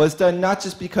reform was done not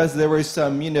just because there were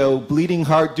some, bleeding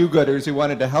heart do-gooders who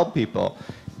wanted to help people.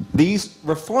 These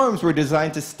reforms were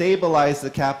designed to stabilize the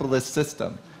capitalist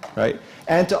system. right?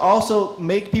 And to also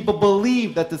make people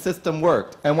believe that the system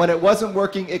worked. And when it wasn't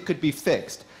working, it could be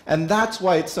fixed. And that's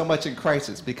why it's so much in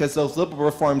crisis, because those liberal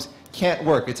reforms can't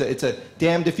work. It's a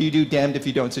damned if you do, damned if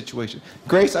you don't situation.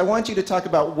 Grace, I want you to talk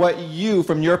about what you,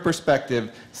 from your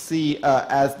perspective, see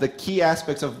as the key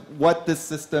aspects of what this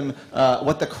system,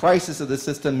 what the crisis of the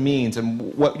system means, and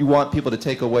what you want people to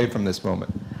take away from this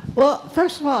moment. Well,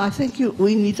 first of all, I think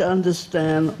we need to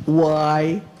understand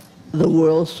why the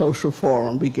World Social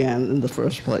Forum began in the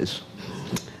first place.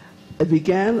 It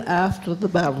began after the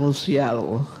Battle of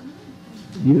Seattle.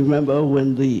 You remember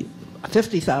when the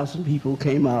 50,000 people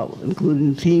came out,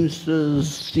 including Teamsters,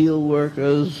 steel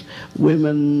workers,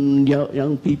 women,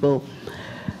 young people,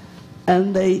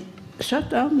 and they shut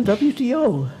down the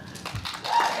WTO.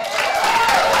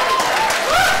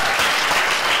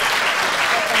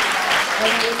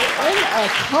 And in a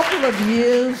couple of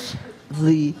years,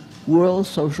 the World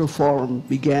Social Forum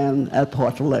began at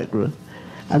Porto Alegre,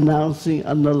 announcing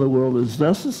another world is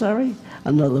necessary,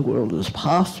 another world is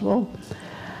possible.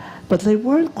 But they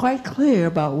weren't quite clear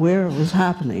about where it was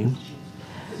happening.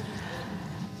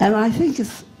 And I think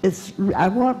I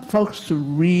want folks to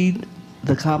read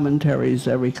the commentaries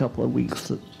every couple of weeks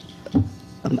that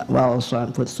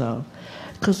Wallerstein puts out,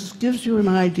 because it gives you an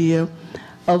idea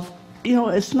of, you know,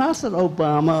 it's not that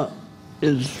Obama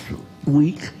is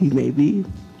weak, he may be.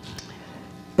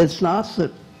 It's not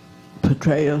that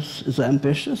Petraeus is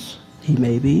ambitious, he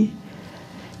may be.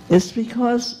 It's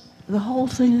because the whole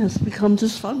thing has become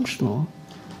dysfunctional.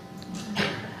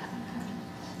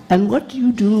 And what do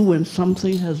you do when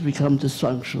something has become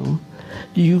dysfunctional?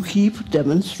 Do you keep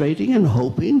demonstrating and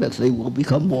hoping that they will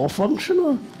become more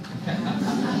functional?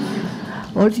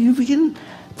 Or do you begin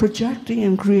projecting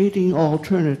and creating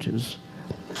alternatives?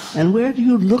 And where do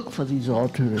you look for these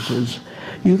alternatives?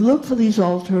 You look for these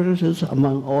alternatives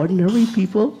among ordinary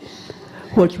people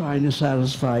who are trying to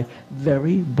satisfy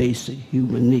very basic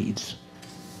human needs.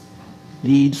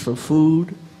 Needs for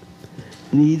food,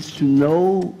 needs to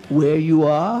know where you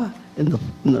are in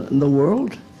the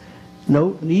world,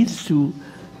 needs to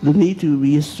the need to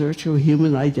reassert your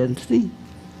human identity.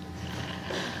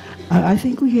 I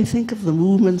think we think of the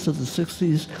movements of the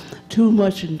 60s too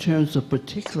much in terms of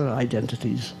particular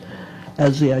identities,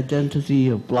 as the identity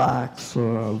of blacks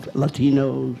or of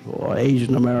Latinos or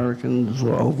Asian Americans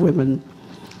or of women.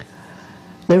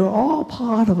 They were all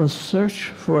part of a search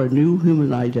for a new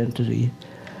human identity.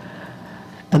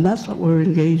 And that's what we're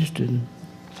engaged in.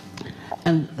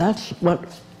 And that's what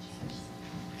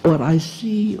I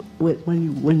see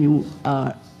when you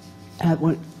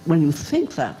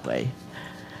think that way,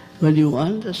 when you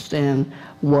understand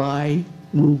why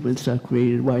movements are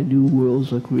created, why new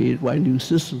worlds are created, why new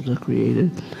systems are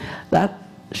created, that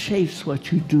shapes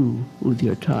what you do with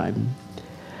your time.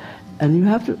 And you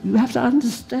have to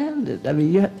understand it. I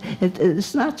mean,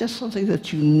 it's not just something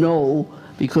that you know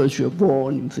because you're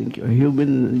born, you think you're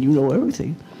human, and you know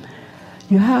everything.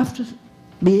 You have to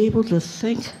be able to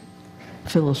think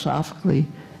philosophically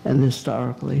and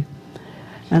historically.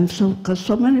 And so, because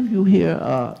so many of you here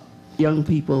are young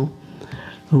people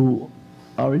who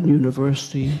are in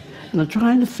university and are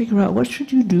trying to figure out what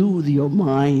should you do with your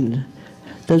mind.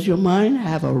 Does your mind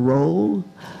have a role?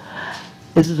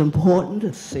 Is it important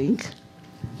to think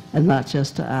and not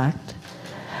just to act?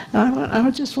 I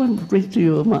just want to bring to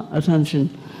your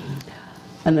attention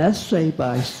an essay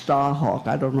by Starhawk.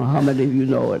 I don't know how many of you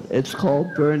know it. It's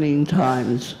called Burning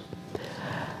Times.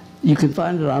 You can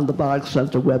find it on the Boggs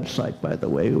Center website, by the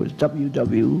way. It was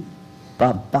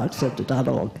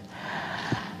www.boggscenter.org.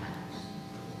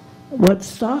 What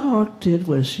Starhawk did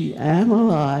was she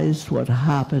analyzed what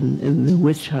happened in the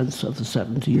witch hunts of the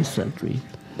 17th century.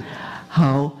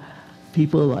 How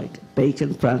people like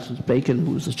Bacon, Francis Bacon,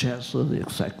 who was the Chancellor of the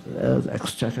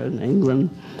Exchequer in England,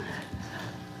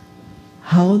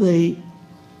 how they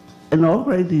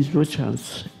inaugurated these witch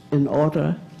hunts in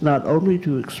order not only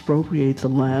to expropriate the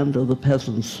land of the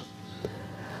peasants,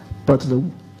 but the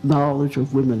knowledge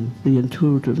of women, the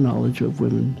intuitive knowledge of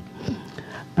women.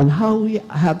 And how we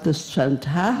have this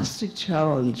fantastic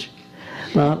challenge,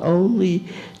 not only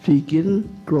to begin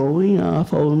growing our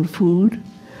own food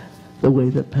the way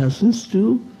that peasants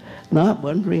do, not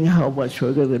wondering how much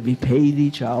we're going to be paid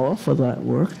each hour for that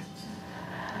work,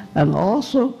 and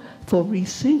also for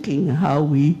rethinking how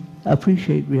we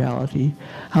appreciate reality,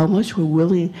 how much we're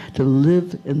willing to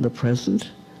live in the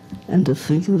present and to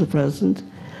think in the present,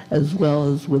 as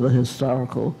well as with a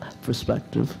historical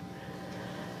perspective.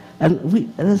 And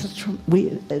this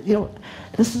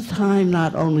is time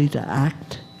not only to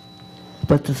act,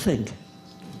 but to think.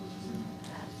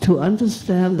 To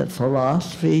understand that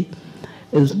philosophy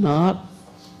is not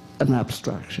an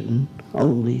abstraction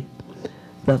only,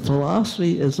 that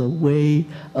philosophy is a way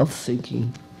of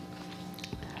thinking,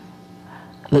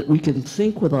 that we can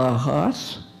think with our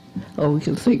hearts, or we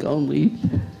can think only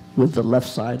with the left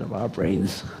side of our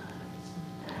brains.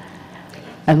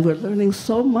 And we're learning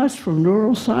so much from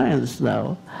neuroscience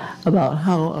now about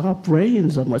how our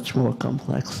brains are much more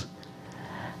complex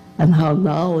and how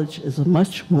knowledge is a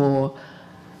much more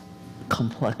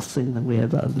complex thing than we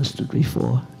have understood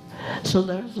before. So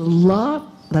there's a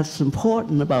lot that's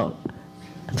important about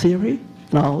theory,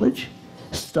 knowledge,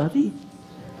 study.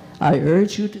 I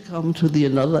urge you to come to the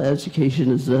Another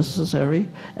Education is Necessary,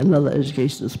 Another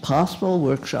Education is Possible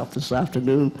workshop this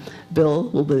afternoon. Bill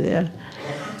will be there,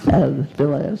 and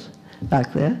Bill is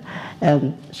back there,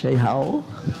 and Shay Howell,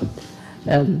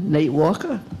 and Nate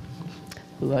Walker,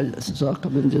 who I saw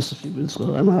come in just a few minutes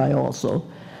ago, and I also.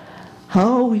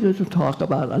 How are we going to talk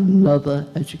about another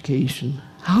education?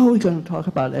 How are we going to talk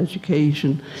about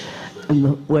education in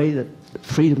the way that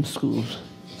Freedom Schools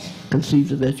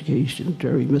conceived of education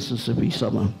during Mississippi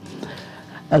summer?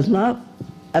 As a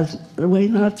way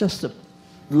not just to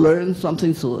learn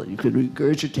something so that you could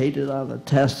regurgitate it on a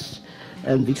test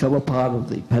and become a part of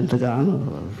the Pentagon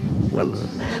or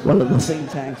one of the think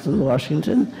tanks in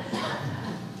Washington,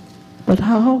 but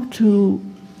how to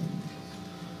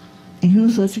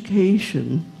use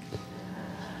education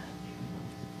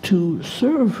to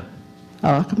serve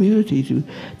our community,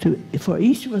 for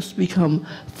each of us to become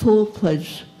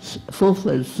full-fledged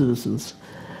citizens.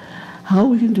 How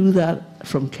we can do that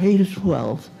from K to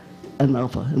 12 and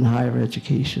up in higher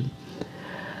education,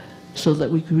 so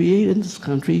that we create in this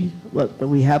country what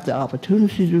we have the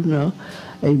opportunity to do now,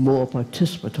 a more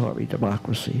participatory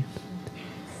democracy.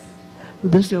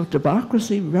 This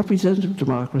democracy, representative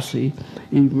democracy,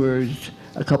 emerged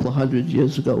a couple of hundred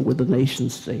years ago with the nation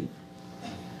state.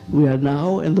 We are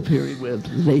now in the period where the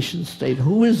nation state,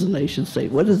 who is the nation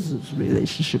state? What is its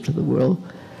relationship to the world?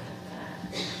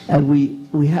 And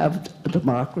we have a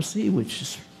democracy which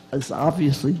is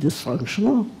obviously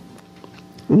dysfunctional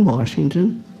in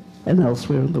Washington and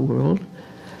elsewhere in the world.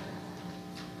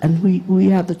 And we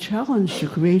have the challenge to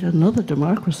create another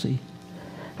democracy.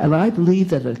 And I believe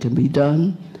that it can be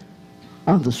done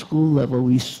on the school level.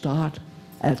 We start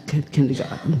at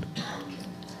kindergarten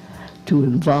to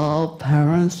involve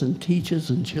parents and teachers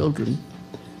and children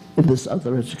in this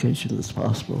other education that's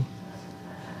possible.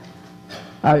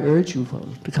 I urge you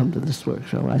folks to come to this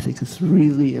workshop. I think it's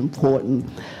really important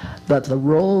that the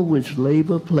role which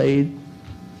labor played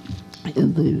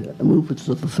in the movements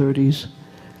of the 30s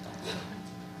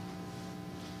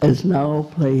is now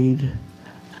played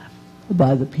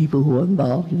by the people who are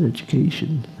involved in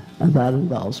education. And that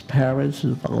involves parents, it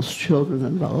involves children, it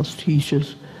involves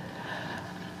teachers.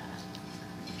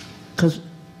 Because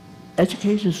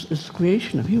education is the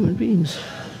creation of human beings.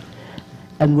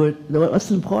 And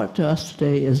what's important to us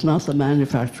today is not the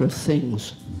manufacture of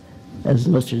things as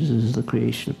much as it is the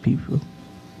creation of people.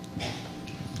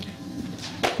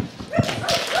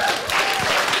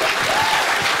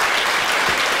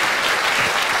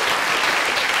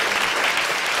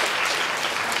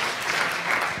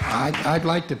 I'd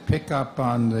like to pick up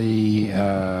on the,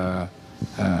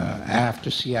 after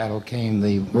Seattle came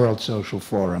the World Social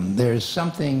Forum. There's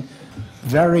something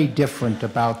very different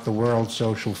about the World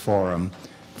Social Forum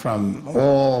from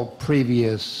all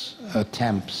previous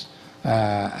attempts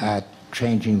at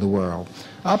changing the world.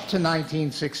 Up to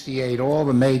 1968, all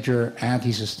the major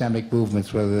anti-systemic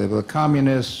movements, whether they were the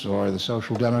communists or the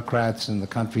social democrats in the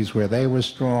countries where they were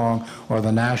strong, or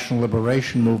the national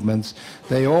liberation movements,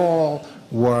 they all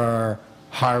were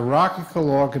hierarchical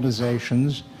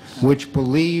organizations which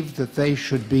believed that they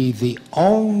should be the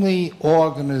only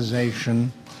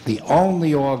organization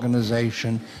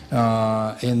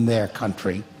in their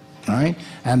country, right?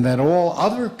 And that all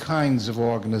other kinds of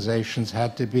organizations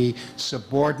had to be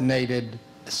subordinated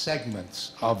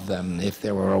segments of them. If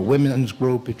there were a women's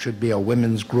group, it should be a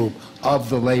women's group of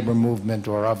the labor movement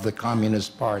or of the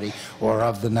Communist Party or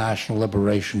of the National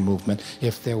Liberation Movement.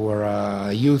 If there were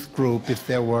a youth group, if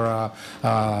there were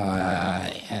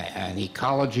an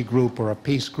ecology group or a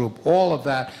peace group, all of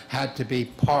that had to be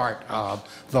part of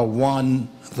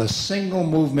the single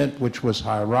movement which was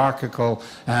hierarchical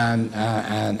and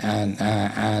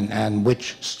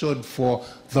which stood for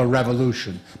the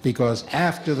revolution, because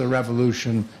after the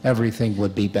revolution everything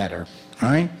would be better,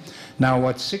 right? Now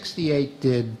what 68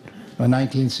 did,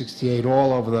 1968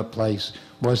 all over the place,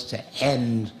 was to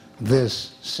end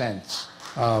this sense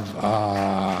of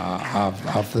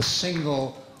the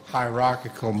single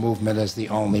hierarchical movement as the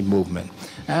only movement.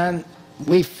 And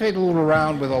we fiddled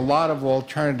around with a lot of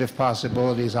alternative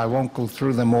possibilities. I won't go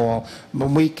through them all. But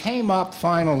we came up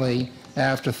finally,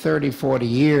 after 30, 40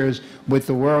 years, with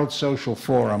the World Social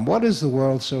Forum. What is the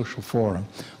World Social Forum?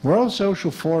 World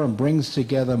Social Forum brings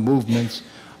together movements,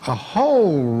 a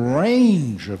whole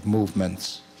range of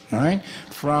movements, right?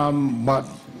 From what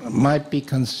might be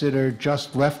considered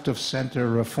just left-of-center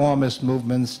reformist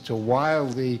movements to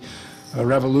wildly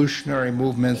revolutionary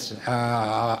movements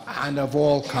and of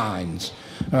all kinds.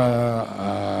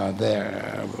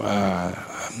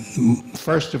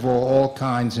 First of all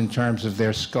kinds in terms of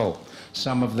their scope.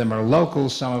 Some of them are local,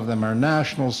 some of them are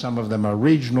national, some of them are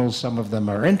regional, some of them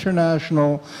are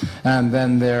international, and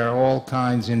then there are all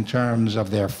kinds in terms of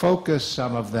their focus.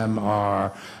 Some of them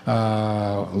are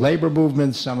labor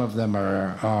movements, some of them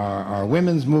are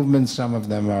women's movements, some of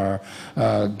them are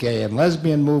gay and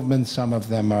lesbian movements, some of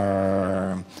them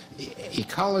are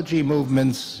ecology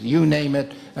movements, you name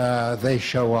it, they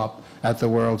show up at the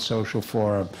World Social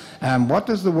Forum. And what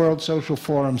does the World Social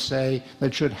Forum say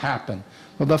that should happen?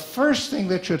 Well, the first thing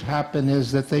that should happen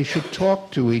is that they should talk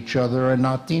to each other and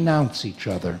not denounce each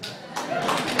other.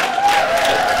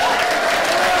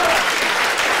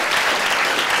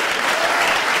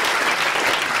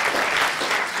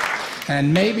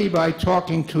 And maybe by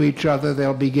talking to each other,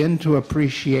 they'll begin to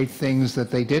appreciate things that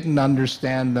they didn't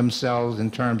understand themselves in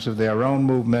terms of their own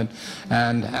movement,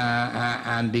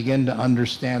 and begin to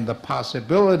understand the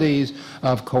possibilities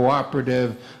of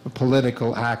cooperative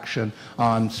political action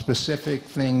on specific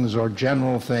things or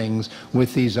general things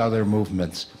with these other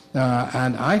movements.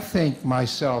 And I think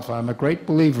myself, I'm a great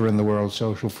believer in the World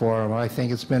Social Forum. I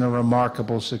think it's been a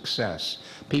remarkable success.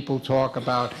 People talk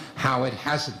about how it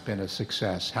hasn't been a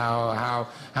success, how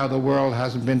the world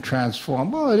hasn't been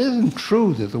transformed. Well, it isn't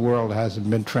true that the world hasn't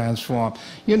been transformed.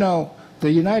 You know, the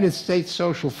United States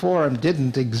Social Forum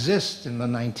didn't exist in the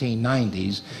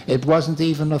 1990s. It wasn't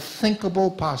even a thinkable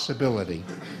possibility,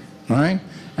 right?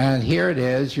 And here it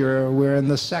is, we're in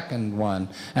the second one.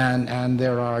 And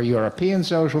there are European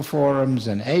social forums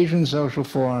and Asian social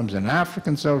forums and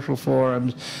African social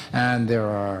forums, and there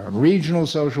are regional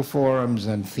social forums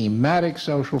and thematic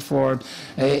social forums.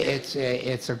 It's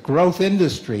a growth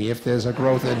industry, if there's a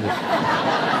growth industry.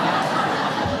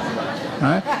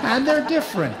 Right? And they're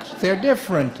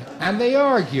different, and they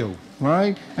argue.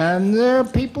 Right?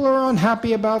 And people are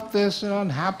unhappy about this and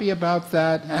unhappy about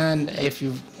that, and if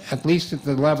you've at least at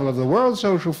the level of the World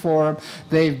Social Forum,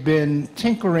 they've been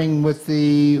tinkering with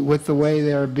the way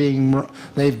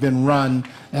they've been run.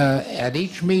 At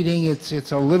each meeting,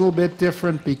 it's a little bit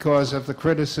different because of the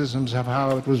criticisms of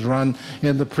how it was run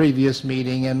in the previous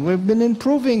meeting, and we've been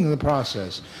improving the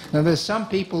process. Now, there's some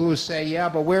people who say, yeah,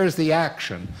 but where's the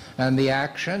action? And the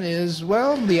action is,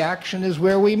 well, the action is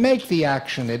where we make the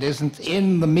action. It isn't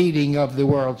in the meeting of the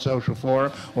World Social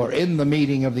Forum or in the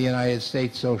meeting of the United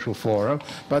States Social Forum,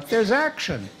 but there's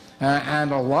action.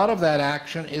 And a lot of that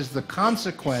action is the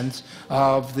consequence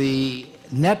of the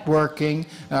networking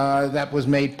that was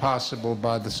made possible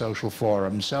by the social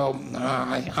forum. So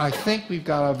I think we've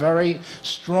got a very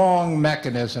strong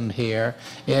mechanism here.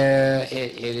 It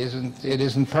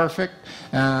isn't perfect,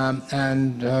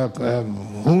 and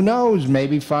who knows?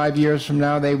 Maybe 5 years from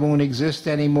now they won't exist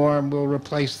anymore, and we'll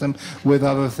replace them with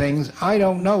other things. I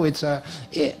don't know. It's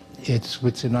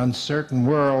an uncertain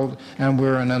world, and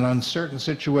we're in an uncertain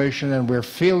situation, and we're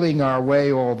feeling our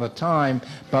way all the time,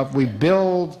 but we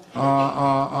build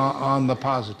on the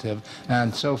positive.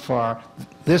 And so far,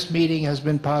 this meeting has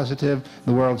been positive.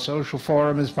 The World Social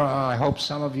Forum is, I hope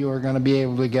some of you are going to be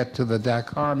able to get to the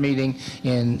Dakar meeting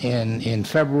in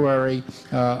February.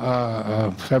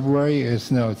 February is,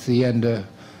 no, it's the end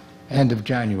of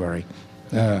January.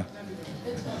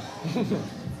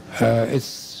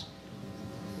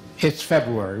 It's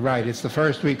February, right? It's the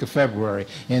first week of February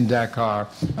in Dakar.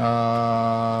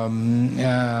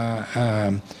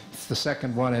 It's the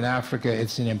second one in Africa.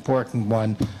 It's an important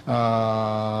one,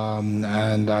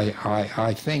 and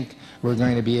I think we're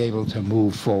going to be able to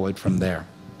move forward from there.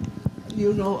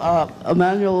 You know,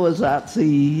 Immanuel was at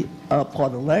the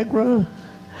Porto Alegre.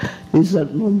 He's at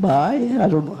Mumbai. I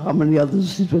don't know how many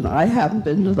others he's been. I haven't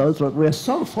been to those, but we're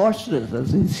so fortunate that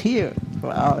he's here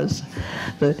for ours.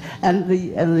 And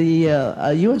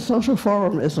the U.S. Social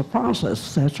Forum is a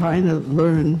process. They're trying to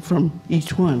learn from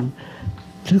each one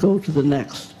to go to the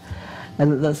next.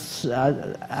 And that's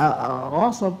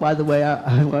also, by the way,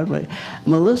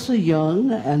 Melissa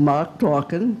Young and Mark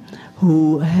Dawkin,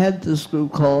 who had this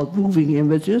group called Moving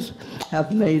Images,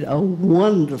 have made a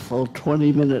wonderful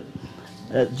 20-minute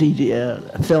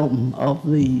film of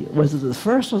was it the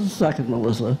first or the second,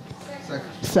 Melissa?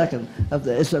 Second.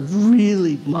 It's a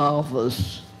really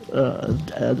marvelous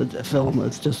film.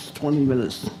 It's just 20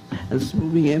 minutes. It's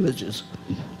moving images.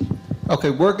 Okay,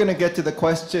 we're going to get to the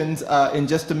questions in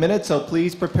just a minute, so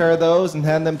please prepare those and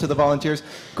hand them to the volunteers.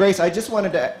 Grace, I just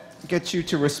wanted to get you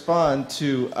to respond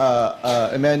to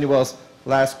Immanuel's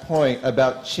last point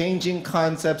about changing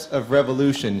concepts of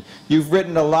revolution. You've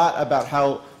written a lot about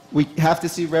how we have to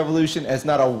see revolution as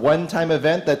not a one-time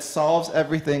event that solves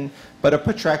everything, but a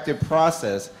protracted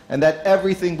process, and that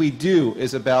everything we do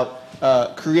is about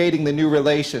creating the new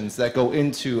relations that go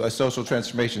into a social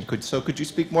transformation. Could you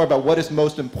speak more about what is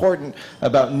most important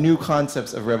about new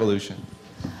concepts of revolution?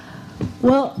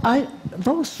 Well,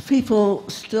 most people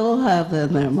still have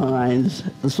in their minds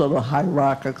the sort of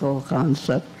hierarchical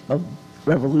concept of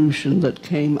revolution that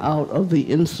came out of the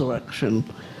insurrection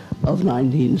of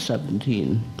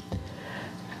 1917.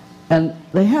 And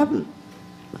they haven't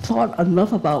thought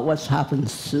enough about what's happened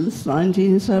since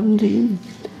 1917,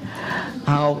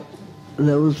 how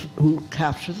those who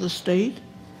capture the state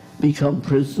become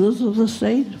prisoners of the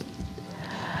state.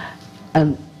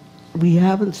 And we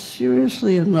haven't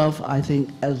seriously enough, I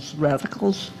think, as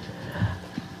radicals,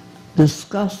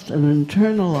 discussed and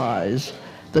internalized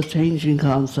the changing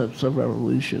concepts of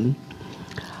revolution.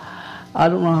 I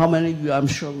don't know how many of you, I'm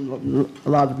sure a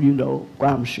lot of you know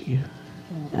Gramsci,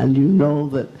 and you know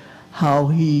that how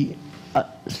he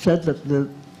said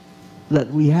that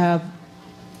we have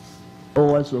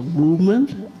wars of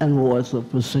movement and wars of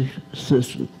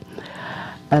position,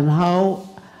 and how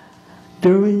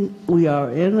we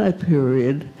are in a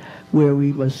period where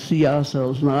we must see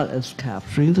ourselves not as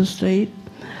capturing the state,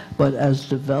 but as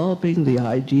developing the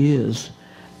ideas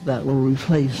that will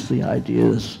replace the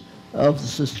ideas of the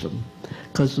system.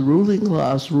 Because the ruling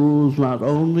class rules not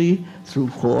only through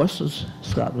force, as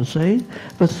Scott was saying,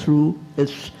 but through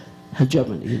its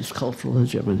hegemony, its cultural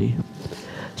hegemony.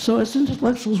 So as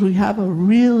intellectuals, we have a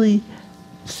really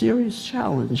serious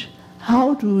challenge.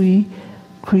 How do we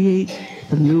create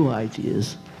the new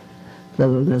ideas?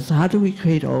 How do we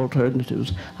create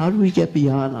alternatives? How do we get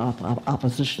beyond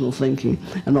oppositional thinking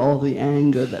and all the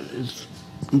anger that is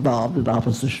involved in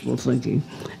oppositional thinking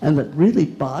and that really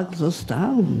bogs us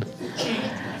down?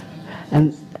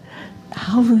 And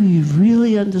how do we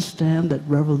really understand that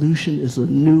revolution is a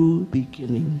new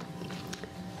beginning?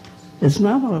 It's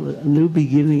not a new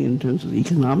beginning in terms of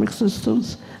economic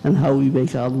systems and how we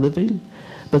make our living,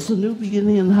 but it's a new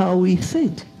beginning in how we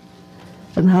think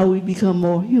and how we become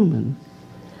more human.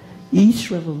 Each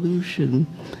revolution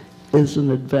is an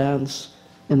advance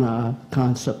in our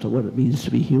concept of what it means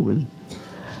to be human.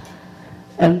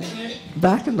 And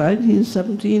back in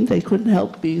 1917, they couldn't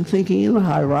help thinking in a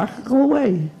hierarchical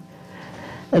way.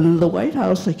 And in the White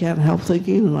House, they can't help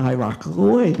thinking in a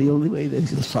hierarchical way. The only way they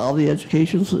can solve the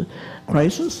education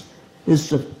crisis is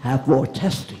to have more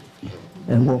testing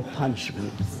and more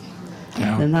punishment.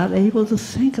 Yeah. They're not able to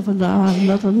think of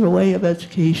another way of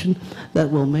education that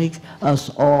will make us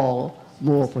all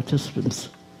more participants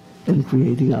in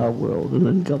creating our world and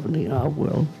in governing our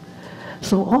world.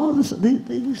 So all this,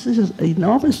 these are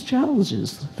enormous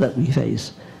challenges that we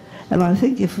face. And I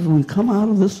think if we come out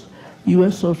of this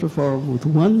U.S. Social Forum with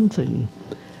one thing,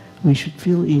 we should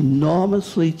feel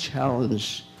enormously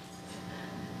challenged.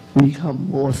 We become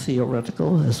more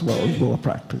theoretical as well as more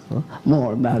practical,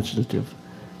 more imaginative.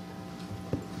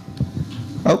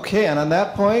 Okay, and on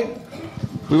that point,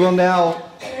 we will now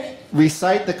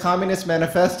recite the Communist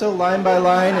Manifesto line by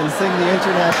line and sing the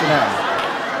Internationale.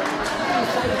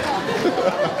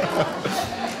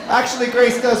 Actually,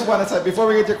 Grace does want to cite, before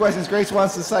we get to your questions, Grace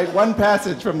wants to cite one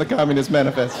passage from the Communist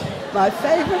Manifesto. My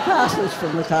favorite passage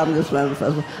from the Communist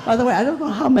Manifesto. By the way, I don't know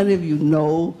how many of you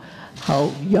know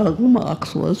how young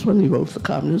Marx was when he wrote the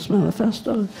Communist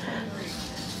Manifesto.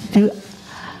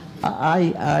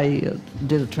 I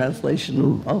did a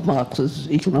translation of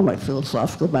Marx's economic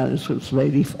philosophical manuscripts from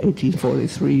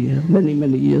 1843, many,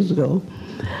 many years ago.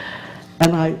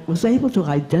 And I was able to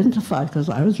identify, because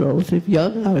I was relatively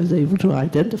young, I was able to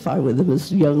identify with him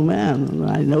as a young man. And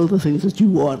I know the things that you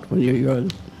want when you're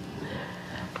young.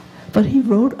 But he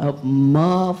wrote a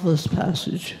marvelous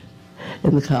passage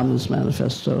in the Communist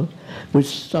Manifesto, which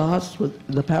starts with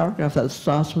the paragraph that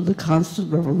starts with the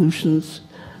constant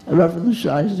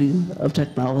revolutionizing of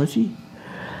technology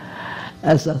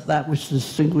as that which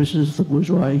distinguishes the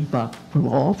bourgeois epoch from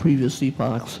all previous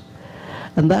epochs.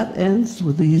 And that ends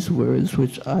with these words,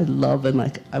 which I love and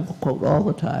I will quote all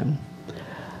the time.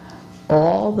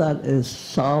 All that is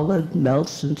solid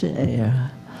melts into air.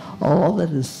 All that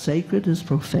is sacred is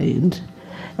profaned.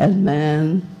 And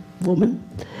man, woman,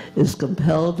 is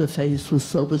compelled to face with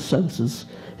sober senses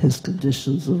his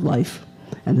conditions of life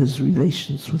and his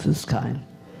relations with his kind.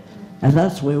 And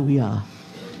that's where we are.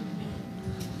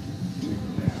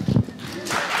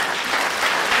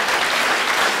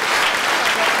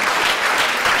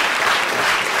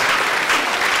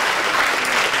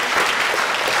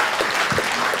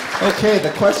 Okay, the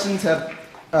questions have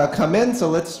come in, so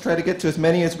let's try to get to as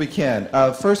many as we can.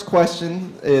 First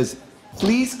question is,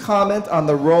 please comment on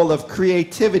the role of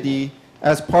creativity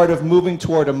as part of moving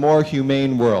toward a more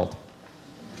humane world.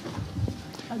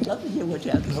 I'd love to hear what you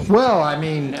have to say. Well, I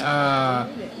mean,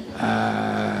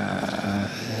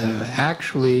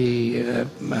 actually,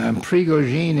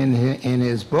 Prigogine in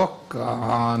his book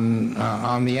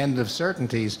on the end of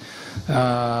certainties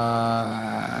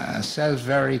says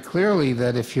very clearly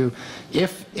that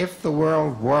if the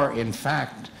world were in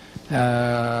fact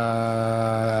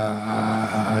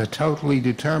totally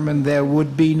determined, there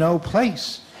would be no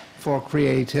place for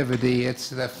creativity. It's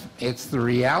the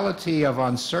reality of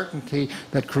uncertainty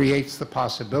that creates the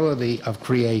possibility of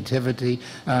creativity,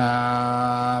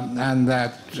 and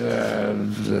that,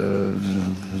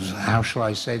 how shall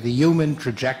I say, the human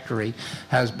trajectory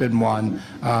has been one,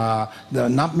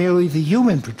 not merely the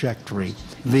human trajectory,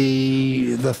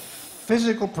 the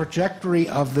physical trajectory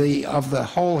of the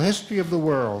whole history of the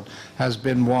world has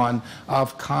been one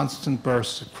of constant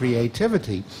bursts of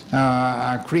creativity.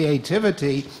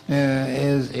 Creativity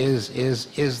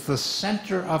is the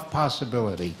center of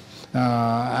possibility.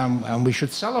 And we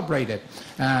should celebrate it,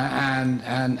 and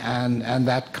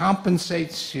that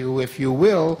compensates you, if you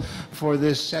will, for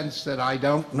this sense that I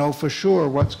don't know for sure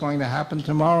what's going to happen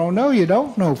tomorrow. No, you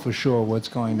don't know for sure what's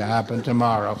going to happen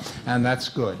tomorrow, and that's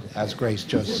good, as Grace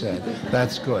just said.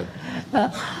 That's good. I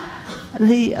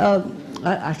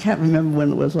can't remember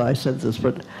when it was I said this,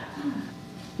 but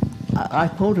I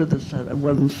quoted this at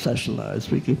one session I was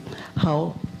speaking,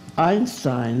 how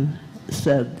Einstein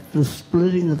said the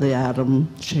splitting of the atom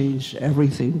changed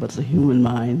everything but the human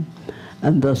mind,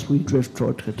 and thus we drift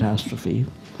toward catastrophe.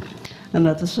 And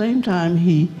at the same time,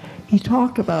 he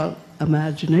talked about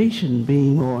imagination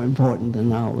being more important than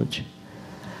knowledge.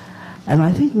 And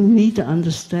I think we need to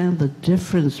understand the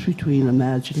difference between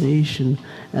imagination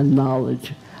and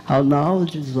knowledge, how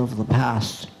knowledge is of the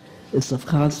past. It's of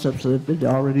concepts that have been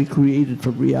already created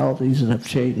from realities that have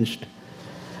changed,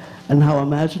 and how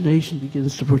imagination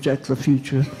begins to project the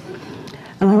future.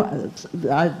 And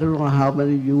I don't know how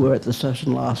many of you were at the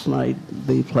session last night,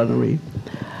 the plenary,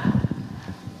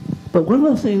 but one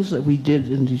of the things that we did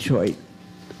in Detroit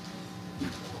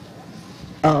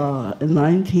in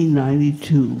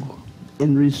 1992,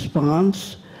 in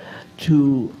response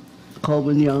to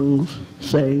Coleman Young's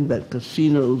saying that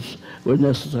casinos were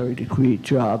necessary to create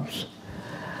jobs,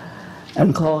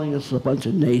 and calling us a bunch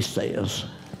of naysayers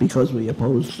because we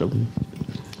opposed them,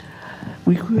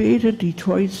 we created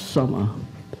Detroit Summer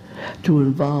to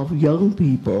involve young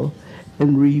people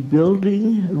in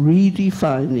rebuilding,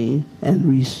 redefining, and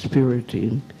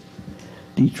respiriting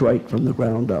Detroit from the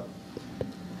ground up.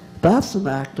 That's an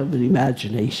act of an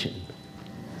imagination.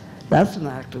 That's an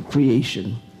act of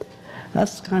creation.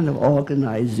 That's the kind of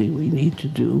organizing we need to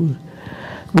do.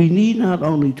 We need not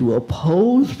only to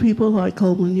oppose people like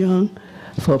Coleman Young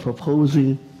for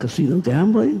proposing casino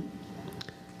gambling,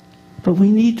 but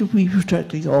we need to be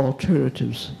protecting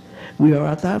alternatives. We are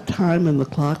at that time in the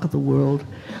clock of the world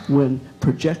when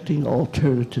projecting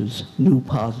alternatives, new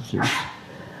positives,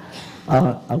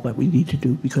 are what we need to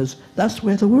do, because that's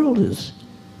where the world is.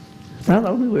 It's not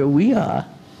only where we are,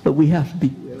 but we have to be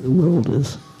where the world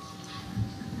is.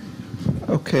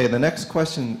 Okay, the next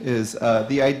question is,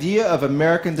 the idea of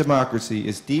American democracy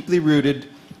is deeply rooted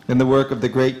in the work of the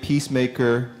great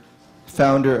peacemaker,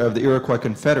 founder of the Iroquois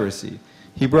Confederacy.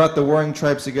 He brought the warring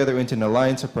tribes together into an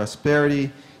alliance of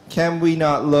prosperity. Can we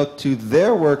not look to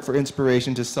their work for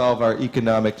inspiration to solve our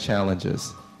economic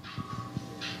challenges?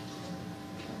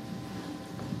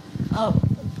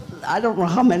 I don't know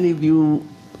how many of you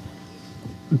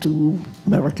do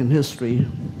American history,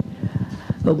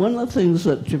 but one of the things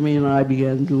that Jimmy and I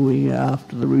began doing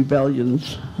after the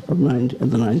rebellions of in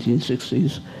the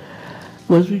 1960s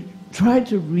was we tried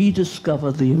to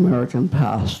rediscover the American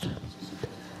past.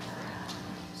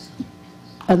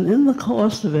 And in the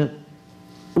course of it,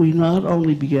 we not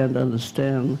only began to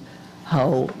understand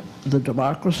how the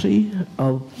democracy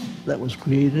that was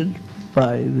created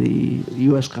by the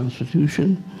U.S.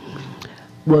 Constitution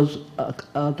was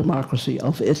a democracy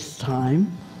of its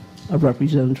time, a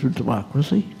representative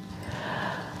democracy,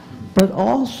 but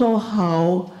also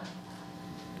how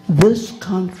this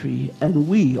country, and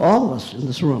we, all of us in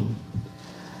this room,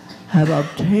 have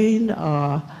obtained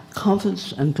our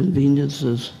comforts and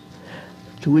conveniences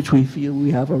to which we feel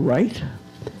we have a right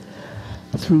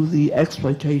through the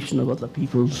exploitation of other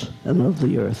peoples and of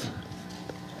the earth.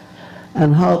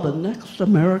 And how the next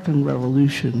American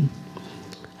revolution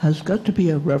has got to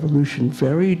be a revolution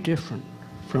very different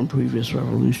from previous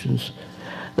revolutions,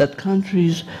 that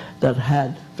countries that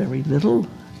had very little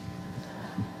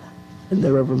and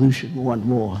their revolution want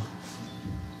more.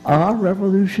 Our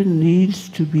revolution needs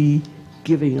to be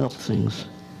giving up things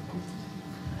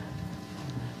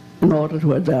in order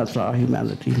to advance our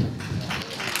humanity.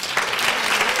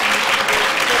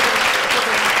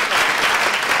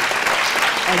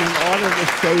 And in order to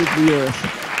save the earth.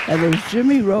 And as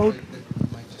Jimmy wrote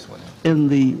in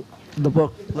the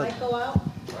book, Mic go out?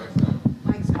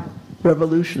 Mic's out.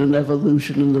 Revolution and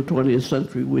Evolution in the 20th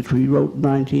Century, which we wrote in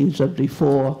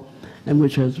 1974 and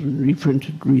which has been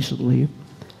reprinted recently,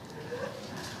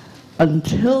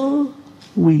 until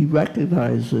we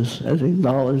recognize this and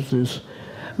acknowledge this,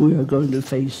 we are going to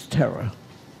face terror.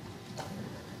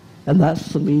 And that's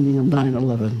the meaning of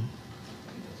 9/11.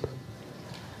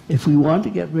 If we want to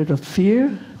get rid of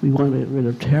fear, we want to get rid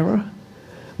of terror,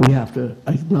 we have to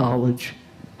acknowledge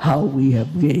how we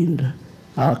have gained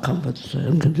our comforts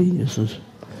and conveniences.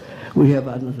 We have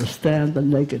to understand the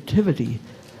negativity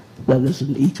that is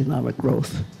in economic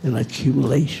growth and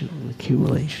accumulation and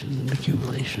accumulation and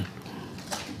accumulation.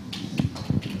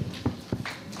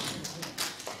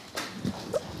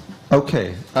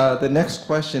 Okay, the next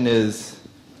question is,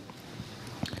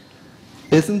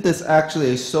 isn't this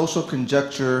actually a social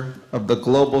conjecture of the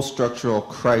global structural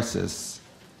crisis?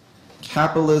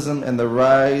 Capitalism and the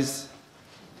rise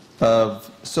of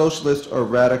socialist or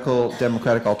radical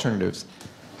democratic alternatives.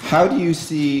 How do you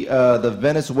see the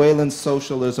Venezuelan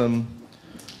socialism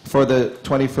for the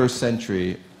 21st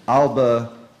century? ALBA,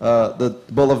 the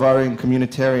Bolivarian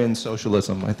communitarian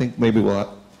socialism. I think maybe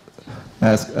we'll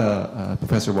ask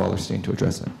Professor Wallerstein to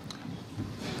address that.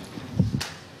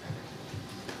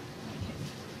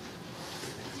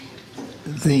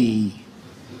 The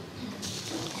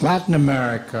Latin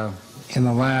America in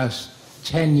the last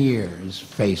 10 years,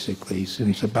 basically,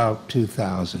 since about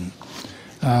 2000,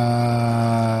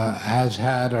 has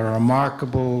had a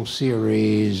remarkable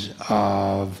series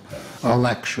of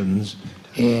elections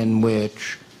in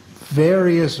which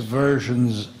various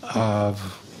versions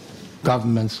of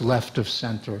governments left of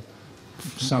center,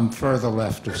 some further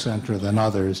left of center than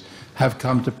others, have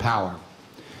come to power.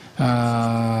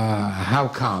 How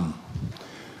come?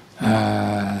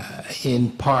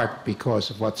 In part because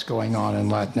of what's going on in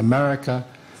Latin America,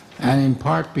 and in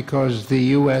part because the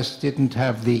U.S. didn't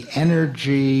have the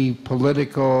energy,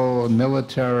 political,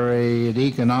 military, and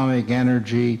economic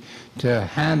energy to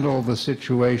handle the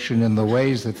situation in the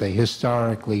ways that they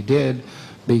historically did,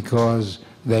 because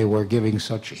they were giving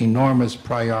such enormous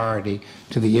priority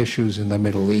to the issues in the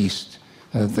Middle East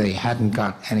that they hadn't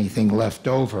got anything left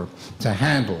over to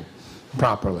handle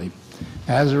properly.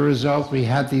 As a result, we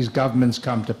had these governments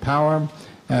come to power.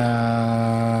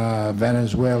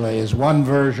 Venezuela is one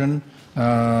version,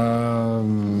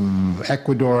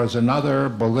 Ecuador is another,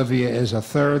 Bolivia is a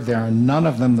third. There are none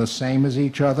of them the same as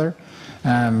each other.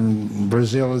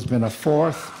 Brazil has been a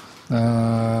fourth.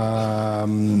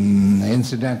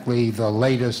 Incidentally, the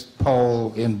latest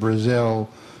poll in Brazil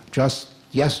just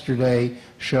yesterday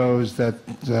shows that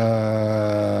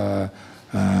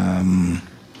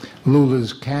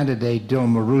Lula's candidate,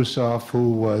 Dilma Rousseff,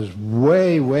 who was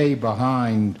way, way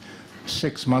behind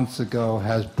 6 months ago,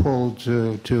 has pulled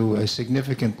to a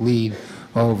significant lead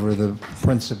over the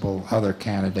principal other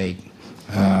candidate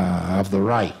of the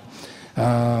right.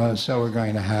 So we're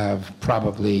going to have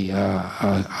probably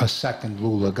a second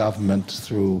Lula government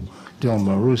through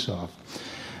Dilma Rousseff.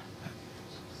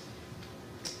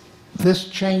 This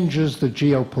changes the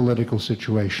geopolitical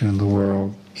situation in the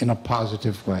world in a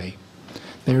positive way.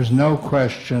 There's no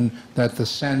question that the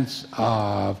sense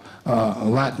of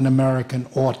Latin American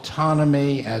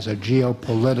autonomy as a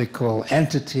geopolitical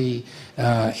entity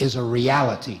is a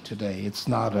reality today. It's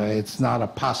not a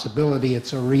possibility,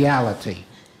 it's a reality.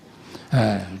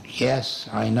 Yes,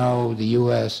 I know the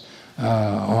U.S.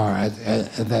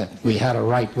 That we had a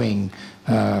right-wing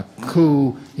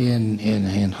coup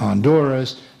in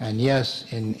Honduras, and yes,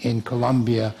 in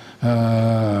Colombia,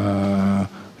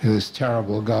 this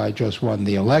terrible guy just won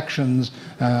the elections,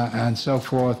 and so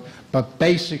forth. But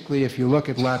basically, if you look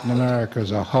at Latin America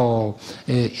as a whole,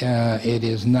 it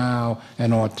is now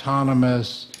an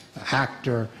autonomous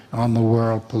actor on the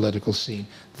world political scene.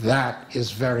 That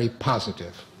is very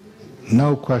positive.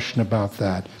 No question about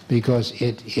that, because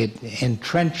it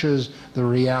entrenches the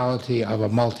reality of a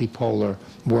multipolar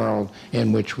world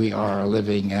in which we are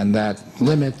living, and that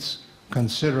limits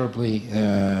considerably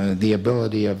the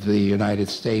ability of the United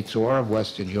States or of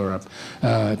Western Europe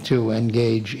to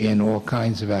engage in all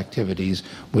kinds of activities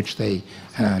which they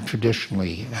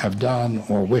traditionally have done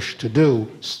or wish to do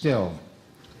still.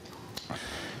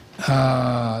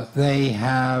 They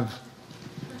have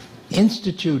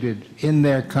instituted in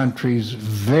their countries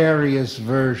various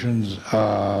versions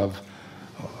of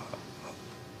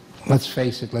let's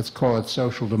face it, let's call it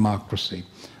social democracy,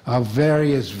 of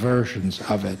various versions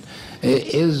of it.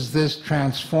 Is this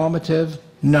transformative?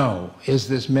 No. Is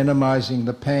this minimizing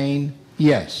the pain?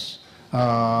 Yes. That's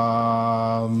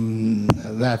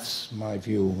my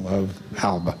view of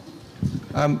ALBA.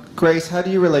 Grace, how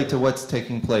do you relate to what's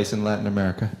taking place in Latin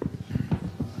America?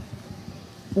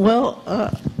 Well,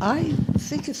 I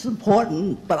think it's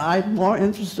important, but I'm more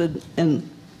interested in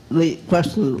the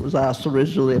question that was asked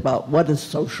originally about what is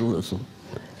socialism.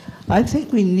 I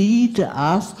think we need to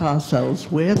ask ourselves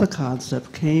where the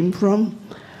concept came from,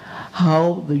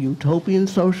 how the utopian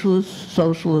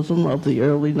socialism of the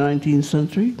early 19th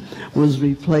century was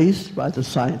replaced by the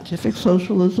scientific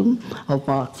socialism of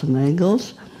Marx and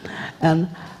Engels, and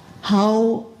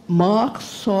how Marx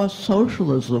saw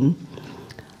socialism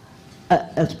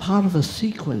as part of a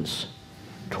sequence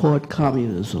toward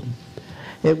communism.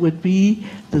 It would be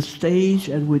the stage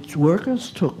at which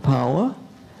workers took power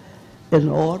in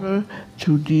order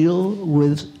to deal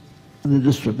with the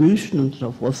distribution and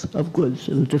so forth of goods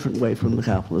in a different way from the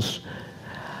capitalists.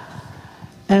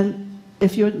 And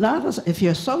if you're not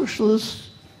a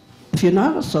socialist,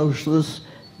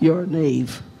 you're a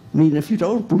knave. I mean, if you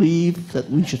don't believe that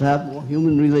we should have more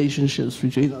human relationships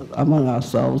among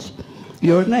ourselves,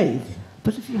 you're a knave.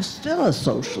 But if you're still a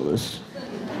socialist,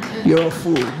 you're a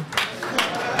fool.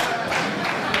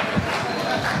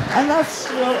 And that's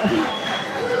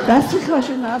because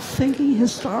you're not thinking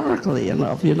historically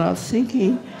enough. You're not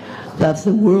thinking that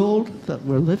the world that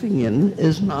we're living in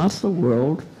is not the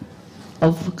world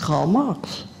of Karl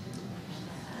Marx.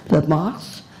 That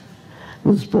Marx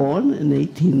was born in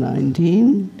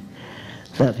 1819,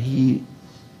 that he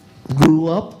grew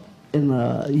up in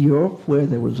Europe where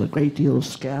there was a great deal of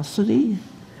scarcity,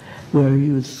 where he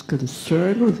was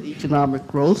concerned with economic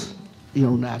growth,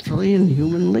 naturally and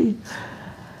humanly.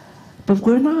 But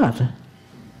we're not.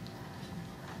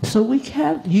 So we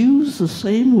can't use the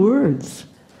same words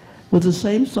with the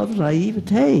same sort of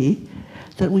naivete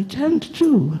that we tend to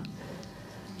do.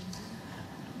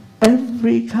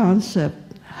 Every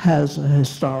concept has a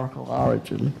historical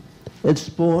origin. It's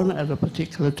born at a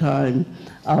particular time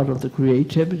out of the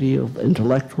creativity of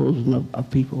intellectuals and of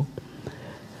people.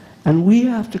 And we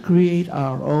have to create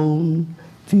our own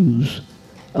views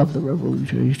of the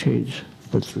revolutionary change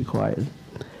that's required.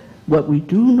 What we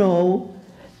do know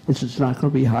is it's not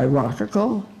going to be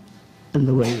hierarchical in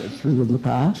the way it's been in the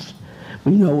past.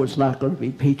 We know it's not going to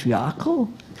be patriarchal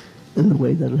in the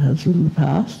way that it has been in the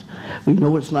past. We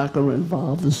know it's not going to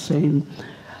involve the same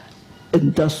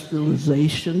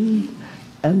industrialization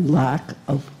and lack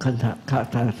of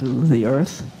contact with the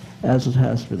earth as it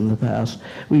has been in the past.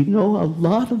 We know a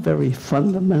lot of very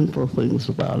fundamental things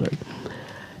about it.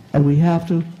 And we have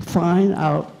to find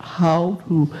out how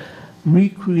to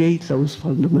recreate those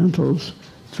fundamentals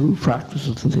through practice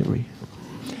of theory.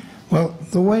 Well,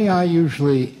 the way I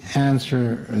usually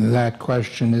answer that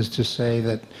question is to say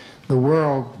that the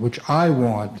world which I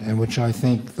want and which I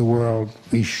think the world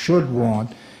we should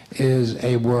want is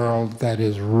a world that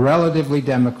is relatively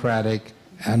democratic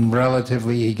and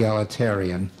relatively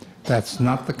egalitarian. That's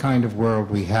not the kind of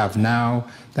world we have now.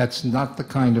 That's not the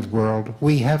kind of world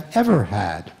we have ever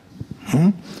had.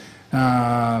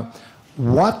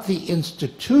 What the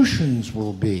institutions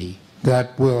will be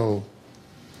that will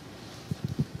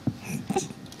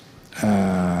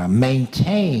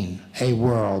maintain a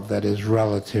world that is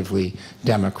relatively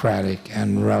democratic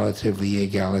and relatively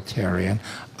egalitarian,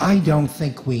 I don't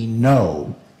think we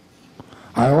know.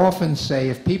 I often say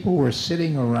if people were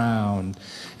sitting around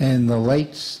in the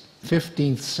late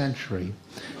 15th century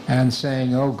and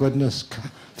saying, oh goodness,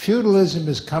 feudalism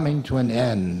is coming to an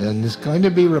end and is going to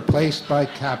be replaced by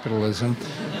capitalism,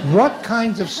 what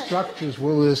kinds of structures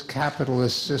will this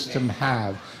capitalist system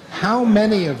have? How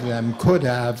many of them could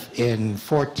have, in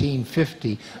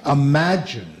 1450,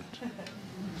 imagined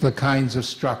the kinds of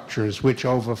structures which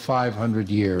over 500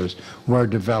 years were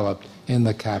developed in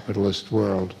the capitalist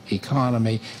world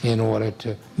economy in order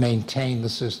to maintain the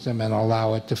system and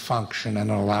allow it to function and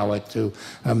allow it to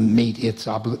meet its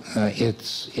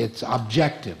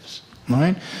objectives,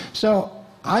 right? So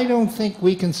I don't think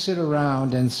we can sit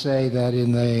around and say that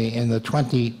in the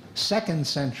 22nd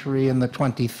century and the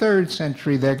 23rd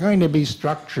century there are going to be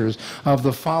structures of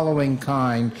the following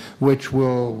kind which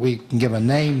we can give a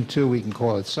name to, we can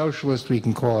call it socialist, we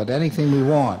can call it anything we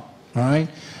want, right?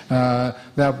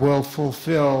 That will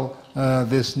fulfill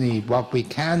this need. What we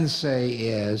can say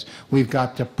is we've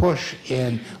got to push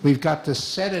in, we've got to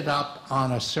set it up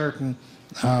on a certain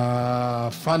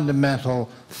fundamental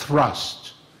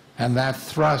thrust. And that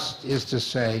thrust is to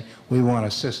say we want a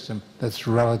system that's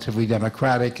relatively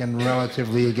democratic and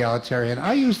relatively egalitarian.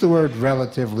 I use the word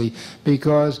relatively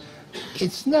because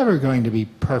it's never going to be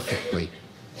perfectly.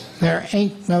 There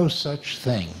ain't no such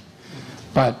thing.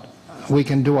 But we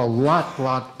can do a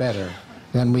lot better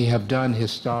than we have done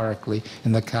historically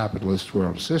in the capitalist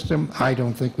world system. I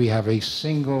don't think we have a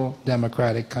single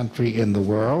democratic country in the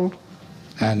world,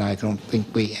 and I don't think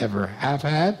we ever have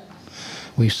had.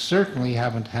 We certainly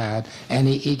haven't had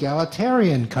any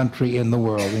egalitarian country in the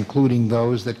world, including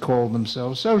those that call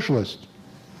themselves socialist.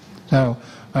 So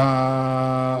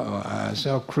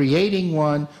creating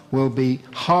one will be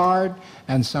hard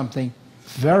and something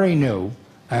very new,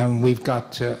 and we've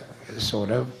got to sort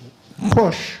of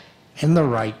push in the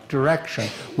right direction.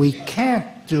 We can't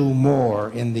do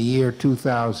more in the year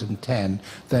 2010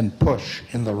 than push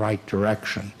in the right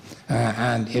direction.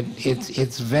 And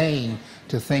it's vain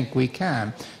to think we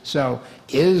can. So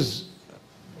is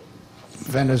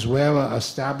Venezuela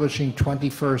establishing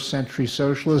 21st century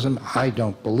socialism? I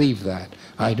don't believe that.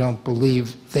 I don't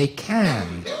believe they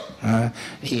can,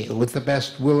 with the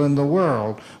best will in the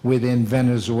world, within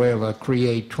Venezuela,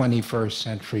 create 21st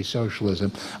century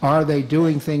socialism. Are they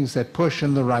doing things that push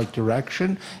in the right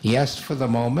direction? Yes, for the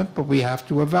moment, but we have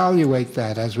to evaluate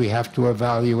that as we have to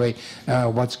evaluate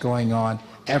what's going on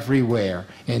everywhere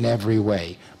in every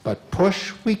way. But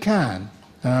push we can.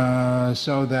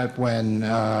 So that when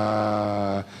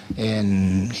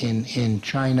in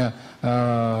China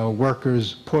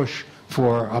workers push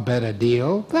for a better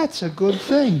deal, that's a good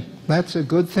thing. That's a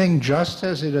good thing, just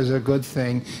as it is a good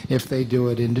thing if they do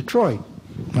it in Detroit.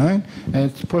 Right? And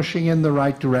it's pushing in the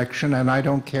right direction, and I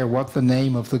don't care what the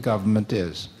name of the government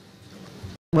is.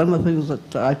 One of the things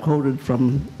that I quoted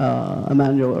from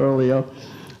Immanuel earlier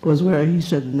was where he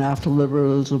said in After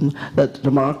Liberalism that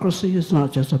democracy is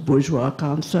not just a bourgeois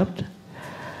concept.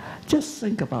 Just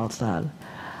think about that.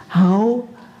 How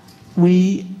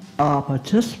we are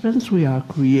participants, we are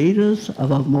creators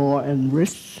of a more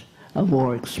enriched, a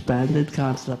more expanded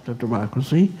concept of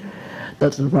democracy.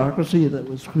 That democracy that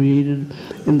was created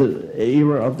in the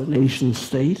era of the nation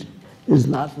state is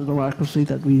not the democracy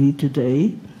that we need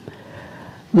today.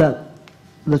 That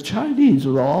the Chinese,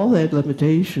 with all their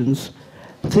limitations,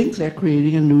 think they're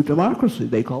creating a new democracy.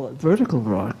 They call it vertical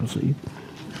democracy,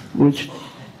 which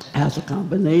has a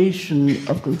combination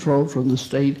of control from the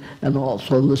state and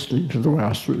also listening to the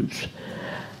grassroots.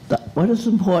 What is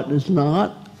important is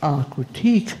not our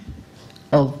critique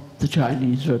of the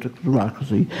Chinese vertical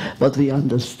democracy, but the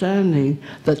understanding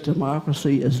that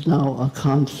democracy is now a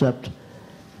concept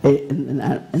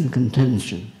in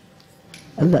contention,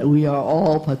 and that we are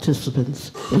all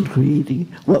participants in creating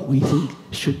what we think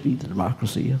should be the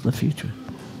democracy of the future.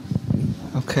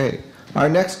 Okay. Our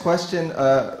next question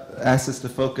asks us to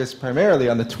focus primarily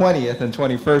on the 20th and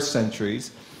 21st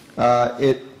centuries.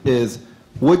 It is,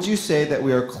 would you say that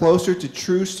we are closer to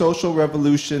true social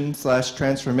revolution /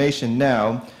 transformation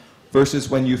now versus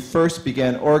when you first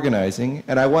began organizing?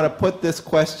 And I want to put this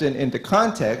question into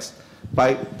context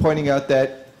by pointing out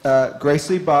that Grace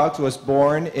Lee Boggs was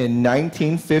born in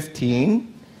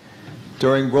 1915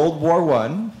 during World War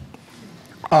I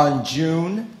on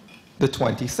June the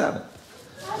 27th.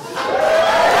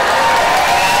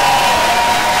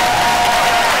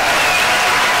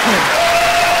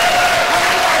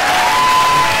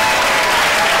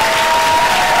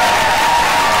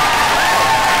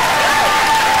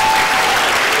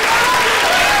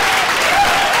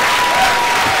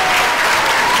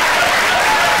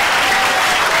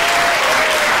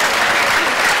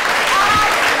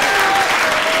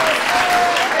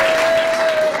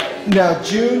 Now,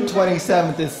 June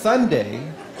 27th is Sunday,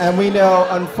 and we know,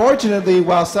 unfortunately,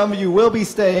 while some of you will be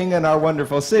staying in our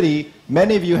wonderful city,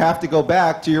 many of you have to go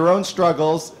back to your own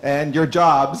struggles and your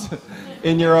jobs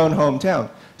in your own hometown.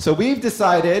 So we've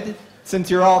decided, since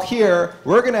you're all here,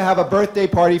 we're going to have a birthday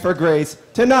party for Grace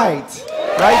tonight,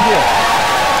 right here.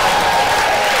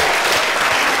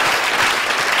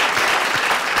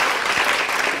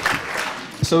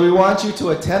 So we want you to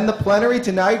attend the plenary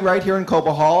tonight right here in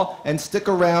Cobo Hall and stick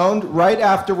around. Right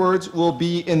afterwards, we'll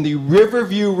be in the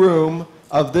Riverview room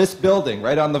of this building,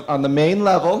 right on the main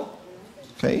level.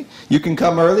 Okay? You can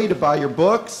come early to buy your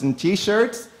books and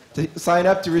t-shirts, to sign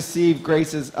up to receive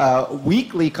Grace's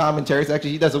weekly commentaries.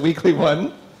 Actually, he does a weekly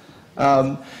one.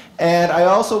 And I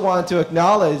also want to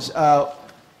acknowledge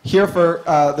here for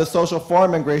the social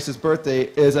forum and Grace's birthday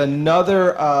is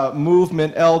another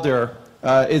movement elder.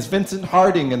 Is Vincent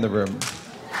Harding in the room?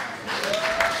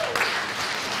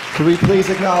 Could we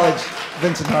please acknowledge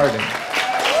Vincent Harding?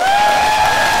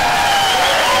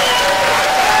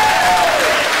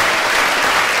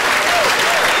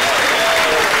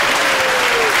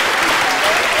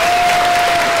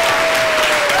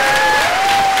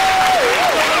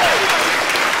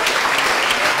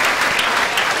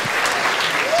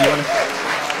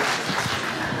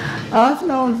 I've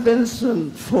known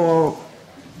Vincent for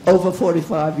over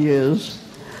 45 years.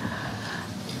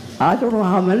 I don't know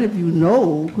how many of you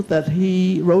know that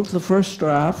he wrote the first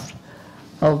draft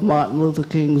of Martin Luther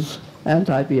King's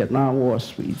anti-Vietnam War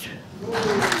speech.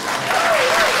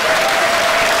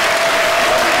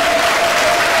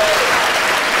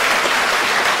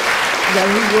 That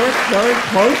he worked very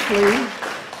closely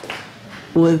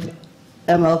with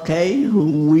MLK,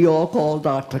 whom we all call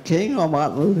Dr. King, or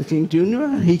Martin Luther King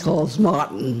Jr. He calls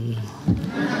Martin.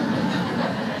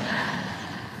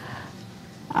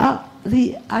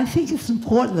 I think it's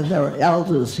important that there are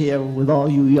elders here with all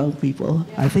you young people.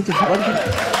 I think it's wonderful.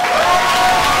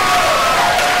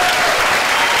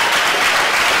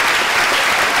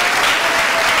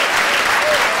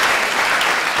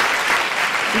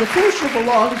 The future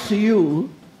belongs to you,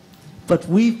 but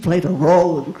we've played a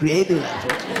role in creating that.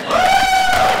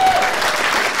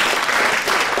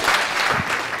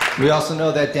 We also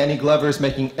know that Danny Glover is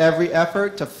making every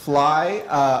effort to fly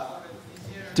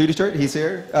to Detroit. He's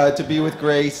here to be with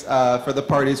Grace for the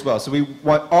party as well. So we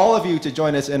want all of you to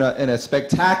join us in a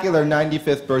spectacular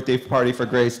 95th birthday party for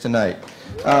Grace tonight.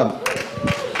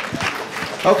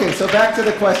 Okay, so back to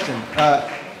the question.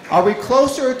 Are we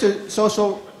closer to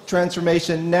social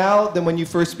transformation now than when you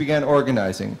first began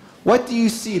organizing? What do you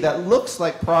see that looks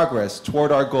like progress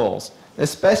toward our goals,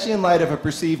 especially in light of a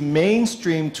perceived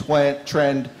mainstream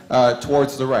trend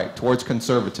towards the right, towards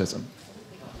conservatism?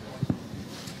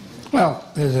 Well,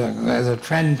 there's a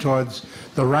trend towards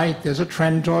the right, there's a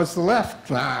trend towards the left.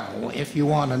 If you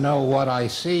want to know what I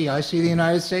see the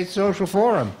United States Social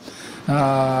Forum.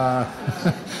 I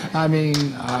mean,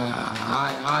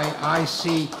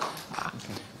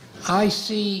 I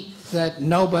see that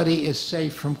nobody is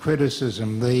safe from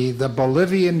criticism. The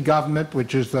Bolivian government,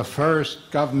 which is the first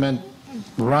government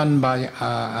run by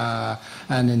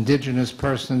an indigenous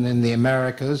person in the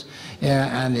Americas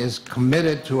and is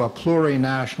committed to a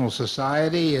plurinational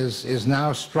society, is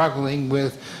now struggling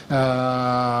with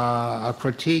a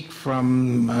critique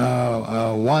from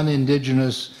one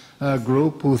indigenous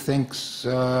group who thinks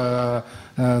that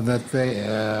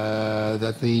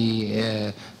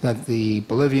the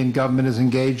Bolivian government is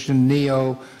engaged in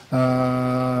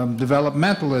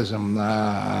developmentalism.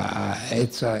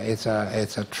 It's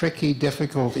a tricky,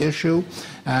 difficult issue,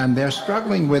 and they're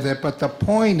struggling with it. But the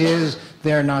point is,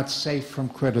 they're not safe from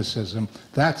criticism.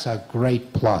 That's a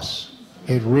great plus.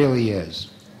 It really is.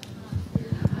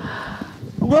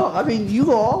 Well, I mean,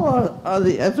 you all are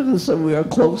the evidence that we are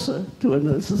closer to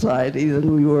a society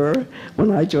than we were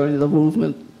when I joined the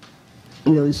movement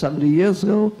nearly 70 years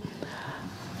ago.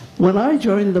 When I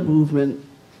joined the movement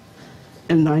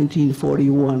in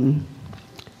 1941,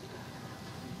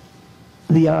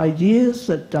 the ideas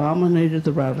that dominated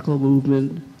the radical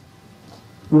movement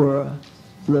were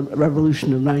the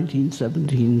revolution of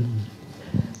 1917.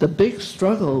 The big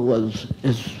struggle was,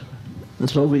 is the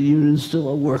Soviet Union still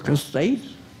a worker state?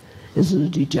 Is it a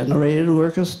degenerated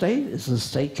worker state? Is it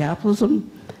state capitalism?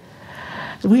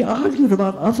 We argued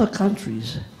about other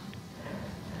countries.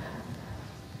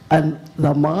 And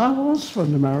the models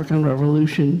from the American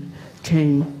Revolution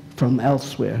came from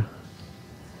elsewhere.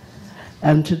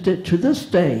 And to this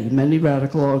day, many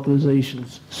radical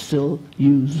organizations still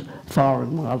use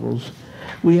foreign models.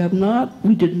 We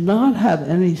did not have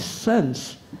any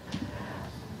sense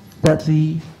that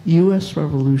the US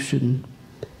Revolution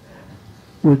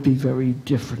would be very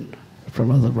different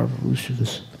from other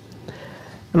revolutions.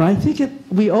 And I think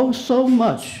we owe so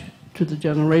much to the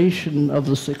generation of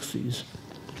the 60s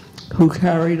who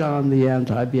carried on the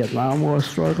anti-Vietnam War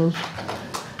struggles,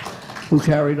 who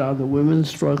carried on the women's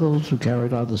struggles, who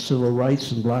carried on the civil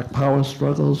rights and black power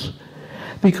struggles,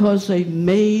 because they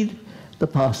made the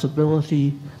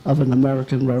possibility of an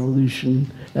American Revolution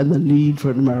and the need for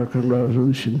an American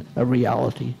Revolution a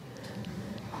reality.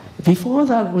 Before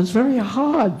that, it was very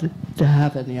hard to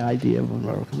have any idea of an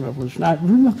American Revolution. I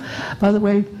remember, by the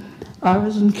way, I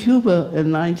was in Cuba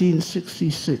in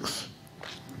 1966,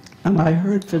 and I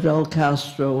heard Fidel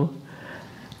Castro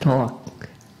talk,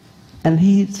 and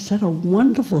he said a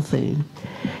wonderful thing.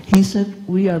 He said,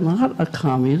 "We are not a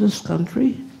communist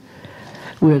country,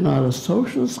 we're not a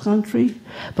socialist country,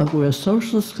 but we're a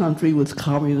socialist country with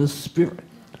communist spirit."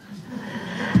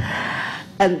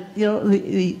 And you know,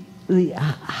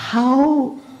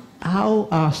 how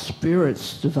our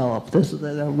spirits develop.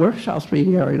 There are workshops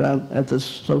being carried on at this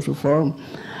social forum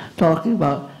talking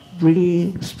about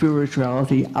bringing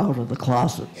spirituality out of the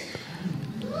closet.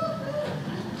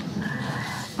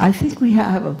 I think we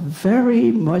have a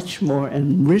very much more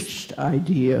enriched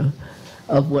idea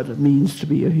of what it means to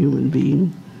be a human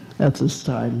being at this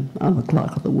time on the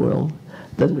clock of the world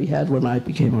than we had when I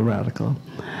became a radical.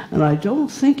 And I don't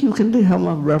think you can become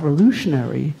a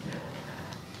revolutionary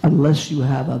unless you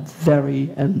have a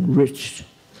very enriched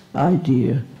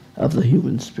idea of the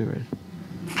human spirit.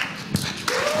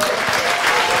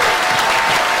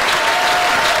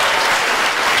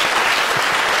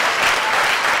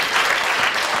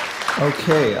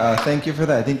 Okay, thank you for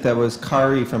that. I think that was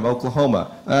Kari from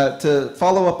Oklahoma. To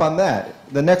follow up on that,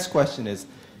 the next question is,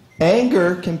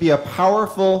 anger can be a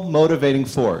powerful motivating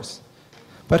force,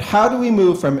 but how do we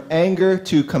move from anger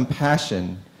to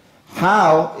compassion?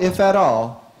 How, if at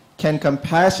all, can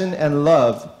compassion and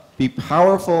love be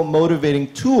powerful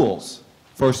motivating tools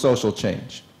for social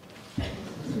change?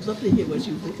 I'd love to hear what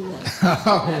you think of that.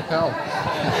 Oh, well.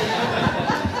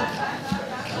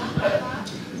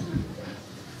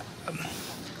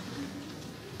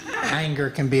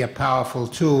 Anger can be a powerful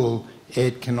tool.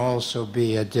 It can also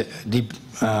be a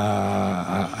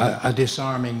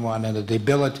disarming one and a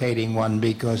debilitating one,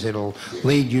 because it'll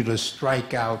lead you to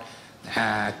strike out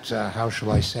at, how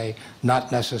shall I say,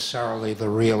 not necessarily the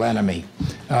real enemy,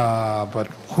 but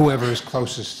whoever is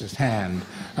closest at hand.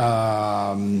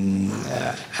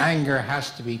 Anger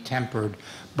has to be tempered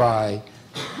by,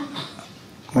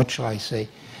 what shall I say,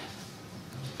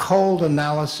 cold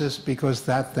analysis, because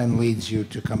that then leads you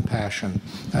to compassion.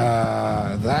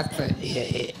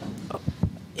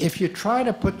 If you try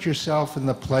to put yourself in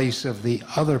the place of the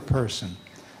other person,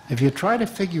 if you try to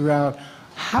figure out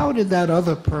how did that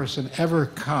other person ever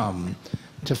come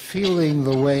to feeling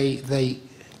the way they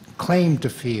claim to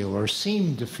feel or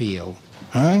seem to feel,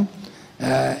 right?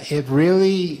 It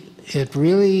really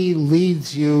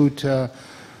leads you to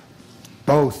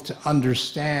both to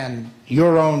understand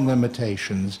your own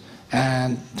limitations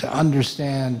and to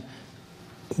understand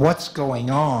what's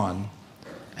going on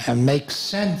and make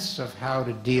sense of how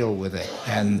to deal with it.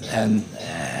 And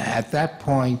at that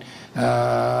point,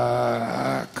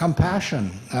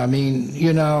 compassion. I mean,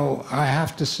 you know, I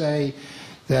have to say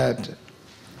that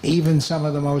even some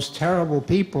of the most terrible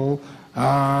people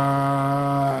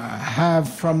have,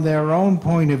 from their own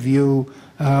point of view,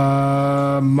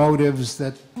 motives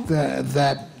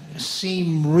that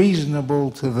seem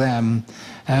reasonable to them,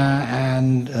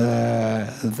 and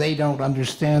they don't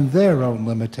understand their own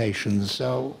limitations.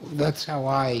 So that's how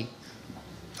I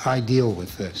deal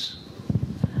with this.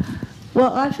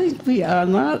 Well, I think we are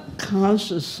not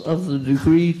conscious of the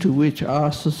degree to which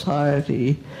our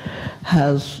society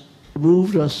has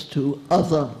moved us to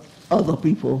other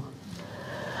people,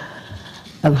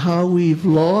 and how we've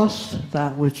lost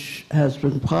that which has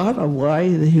been part of why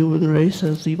the human race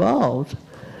has evolved.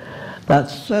 That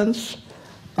sense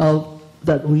of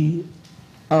that we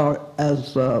are,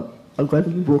 as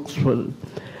Glenn Brooks put it,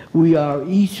 we are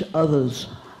each other's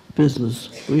business.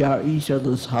 We are each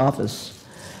other's harvest.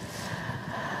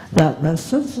 That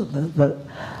sense of that,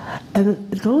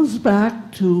 and it goes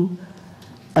back to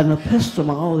an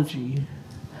epistemology,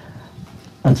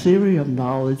 a theory of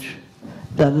knowledge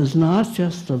that is not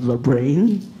just of the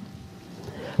brain,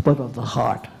 but of the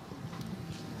heart.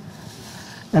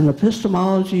 An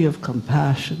epistemology of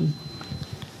compassion,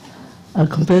 a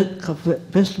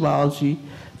epistemology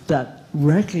that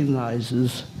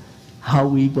recognizes how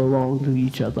we belong to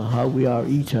each other, how we are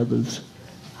each other's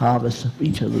harvest,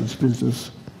 each other's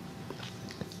business.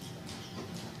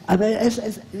 I mean,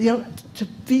 you know, to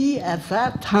be at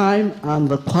that time on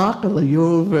the clock of the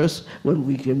universe when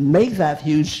we can make that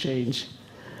huge change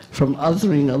from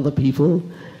othering other people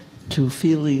to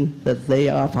feeling that they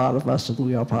are part of us and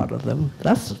we are part of them.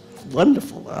 That's a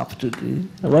wonderful opportunity,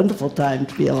 a wonderful time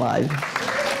to be alive.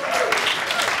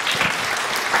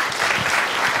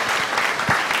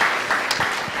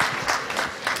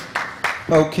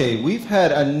 Okay, we've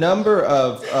had a number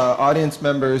of audience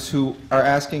members who are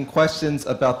asking questions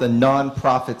about the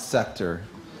nonprofit sector.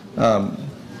 I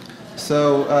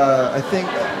think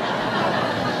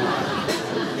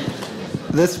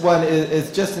this one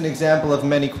is just an example of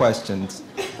many questions.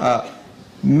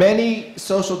 Many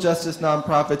social justice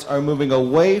nonprofits are moving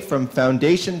away from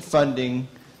foundation funding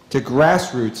to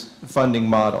grassroots funding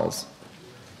models.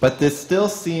 But this still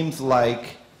seems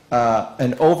like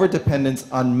an overdependence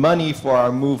on money for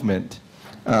our movement,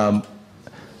 work,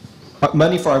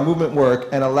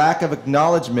 and a lack of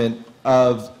acknowledgement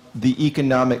of the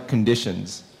economic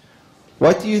conditions.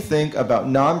 What do you think about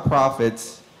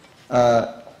nonprofits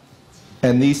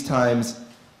and these times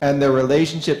and their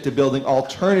relationship to building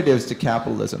alternatives to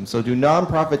capitalism? So do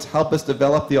nonprofits help us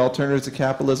develop the alternatives to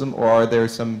capitalism, or are there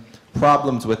some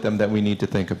problems with them that we need to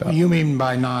think about? You mean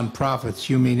by nonprofits,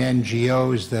 you mean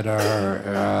NGOs that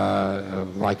are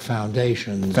like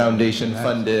foundations? Foundation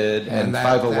funded and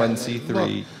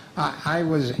 501c3. I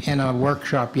was in a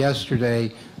workshop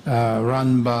yesterday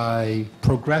run by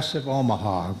Progressive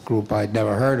Omaha, a group I'd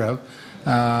never heard of.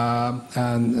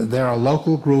 And they're a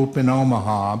local group in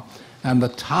Omaha. And the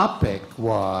topic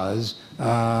was,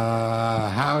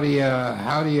 how do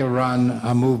you run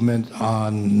a movement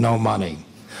on no money?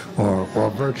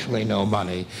 Or virtually no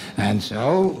money. And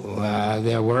so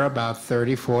there were about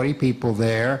 30, 40 people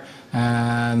there,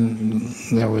 and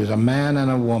there was a man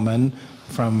and a woman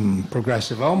from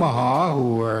Progressive Omaha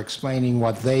who were explaining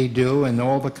what they do and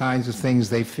all the kinds of things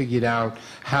they figured out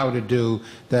how to do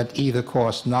that either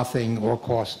cost nothing or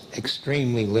cost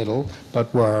extremely little,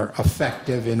 but were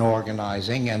effective in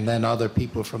organizing. And then other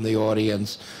people from the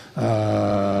audience,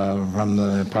 from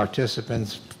the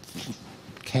participants,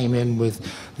 came in with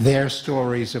their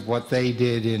stories of what they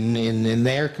did in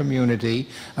their community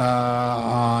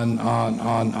on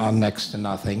next to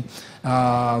nothing.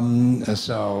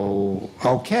 So,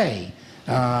 okay.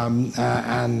 And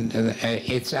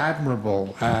it's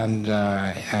admirable, and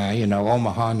you know,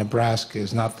 Omaha, Nebraska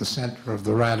is not the center of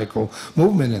the radical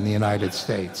movement in the United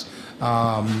States.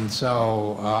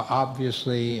 So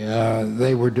obviously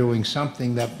they were doing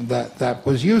something that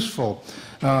was useful.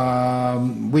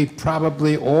 We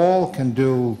probably all can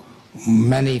do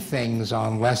many things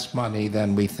on less money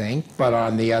than we think, but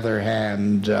on the other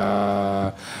hand,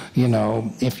 you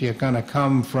know, if you're going to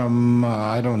come from,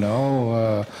 I don't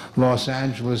know, Los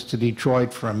Angeles to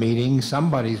Detroit for a meeting,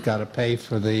 somebody's got to pay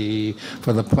for the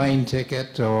plane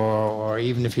ticket, or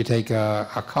even if you take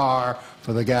a car,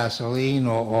 for the gasoline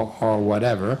or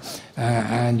whatever,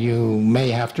 and you may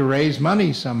have to raise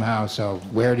money somehow. So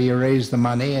where do you raise the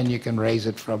money? And you can raise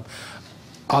it from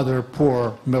other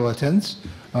poor militants.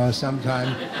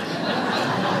 Sometimes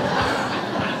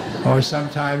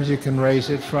you can raise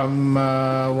it from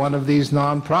one of these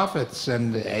nonprofits.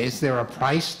 And is there a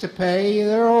price to pay?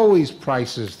 There are always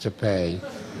prices to pay.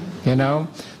 You know,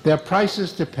 there are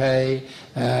prices to pay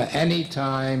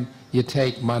anytime you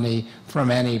take money from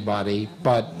anybody,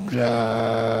 but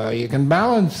you can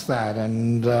balance that,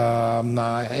 and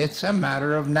it's a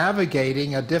matter of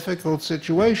navigating a difficult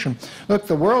situation. Look,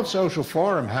 the World Social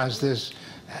Forum has this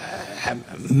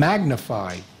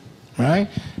magnified, right?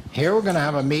 Here we're going to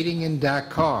have a meeting in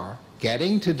Dakar.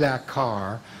 Getting to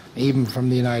Dakar, even from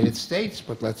the United States,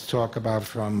 but let's talk about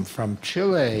from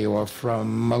Chile or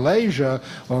from Malaysia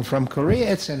or from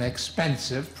Korea, it's an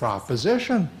expensive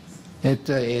proposition.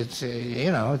 It's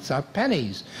you know, it's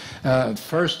pennies.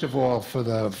 First of all, for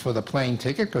the plane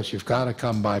ticket, because you've got to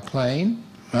come by plane,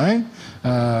 right?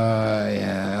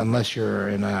 Yeah, unless you're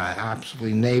in an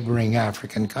absolutely neighboring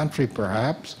African country,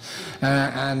 perhaps.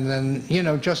 And then, you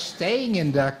know, just staying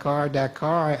in Dakar.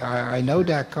 I know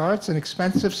Dakar. It's an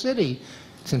expensive city.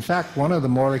 It's in fact one of the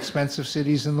more expensive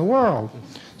cities in the world.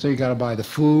 So you got to buy the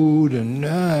food and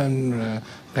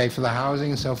pay for the housing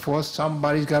and so forth.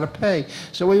 Somebody's got to pay.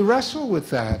 So we wrestle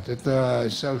with that.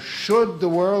 So should the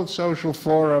World Social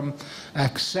Forum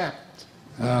accept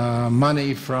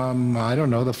money from, I don't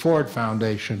know, the Ford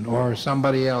Foundation or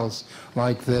somebody else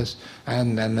like this?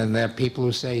 And then there are people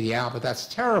who say, yeah, but that's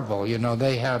terrible. You know,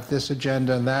 they have this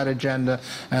agenda and that agenda.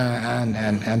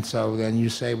 And so then you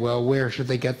say, well, where should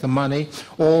they get the money?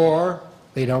 Or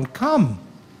they don't come.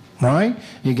 Right?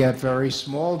 You get very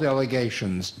small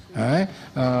delegations. Right?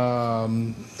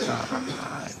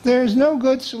 There's no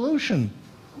good solution.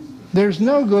 There's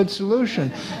no good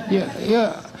solution.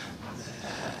 Yeah.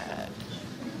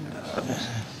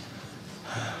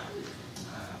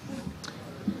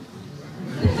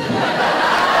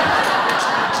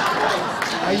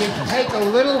 You take a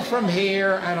little from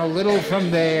here and a little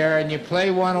from there, and you play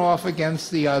one off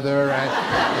against the other. And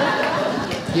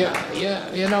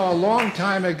you know, a long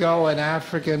time ago, an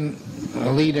African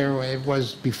leader, it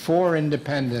was before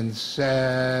independence,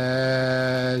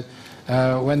 said,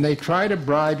 when they try to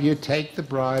bribe you, take the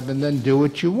bribe and then do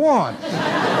what you want.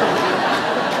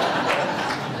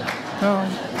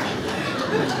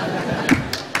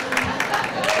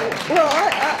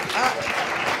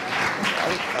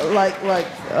 Like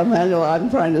Immanuel, I'm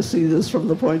trying to see this from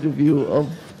the point of view of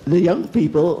the young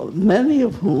people, many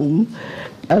of whom,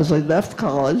 as they left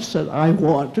college, said, I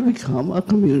want to become a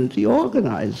community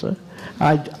organizer.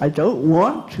 I don't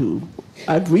want to.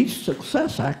 I've reached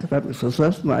success, academic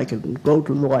success, and I can go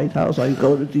to the White House, I can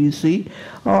go to D.C.,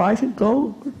 or I can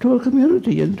go to a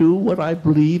community and do what I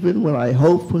believe in, what I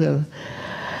hope. And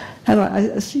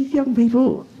I see young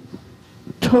people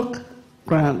took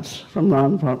grants from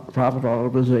non-profit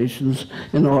organizations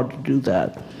in order to do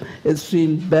that. It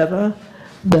seemed better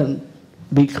than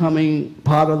becoming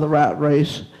part of the rat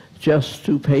race just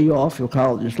to pay off your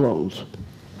college loans.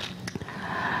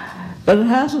 But it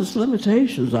has its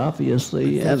limitations,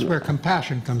 obviously. That's where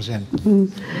compassion comes in.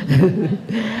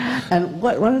 And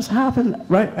what has happened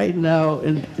right now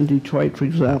in Detroit, for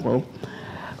example,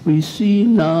 we see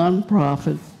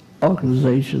nonprofit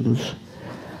organizations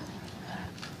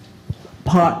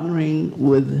partnering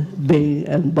with Bing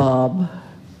and Bob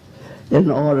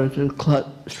in order to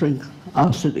shrink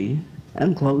our city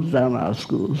and close down our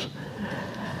schools.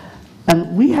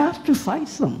 And we have to fight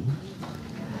them.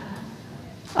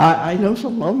 I know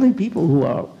some lovely people who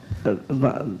are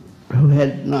who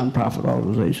head nonprofit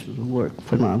organizations, who work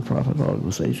for nonprofit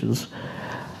organizations.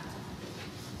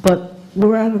 But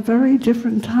we're at a very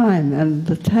different time, and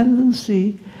the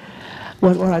tendency,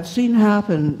 what I've seen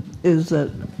happen is that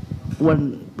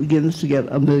one begins to get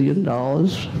 $1 million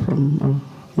from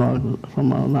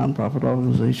a nonprofit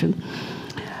organization,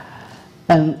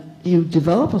 and you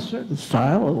develop a certain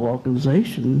style of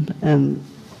organization, and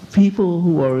people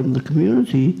who are in the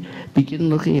community begin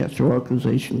looking at your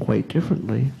organization quite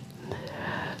differently.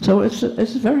 So it's a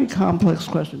very complex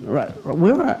question. Right.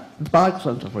 We're at the Boggs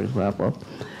Center, for example,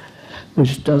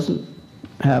 which doesn't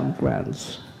have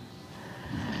grants.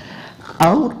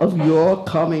 Out of your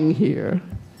coming here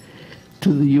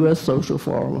to the U.S. Social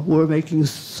Forum, we're making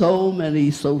so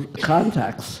many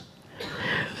contacts.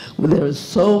 There is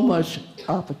so much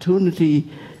opportunity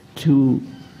to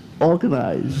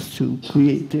organize, to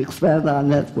create, to expand our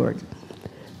network.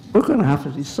 We're going to have to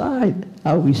decide,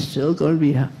 are we still going to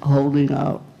be holding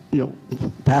out,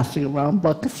 passing around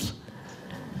buckets,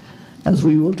 as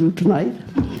we will do tonight?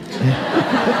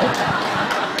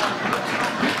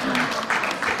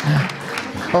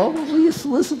 Or will we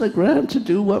solicit a grant to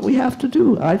do what we have to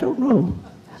do? I don't know.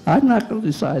 I'm not going to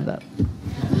decide that.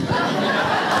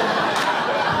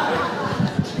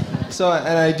 So,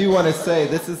 and I do want to say,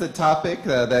 this is a topic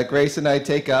that Grace and I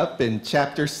take up in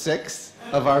Chapter 6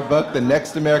 of our book, The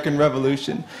Next American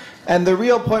Revolution. And the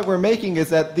real point we're making is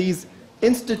that these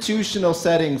institutional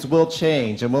settings will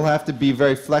change, and we'll have to be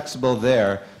very flexible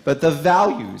there. But the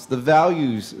values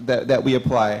that we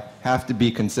apply have to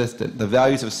be consistent. The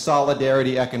values of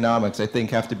solidarity economics, I think,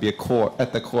 have to be at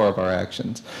the core of our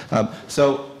actions.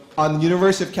 So on the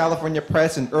University of California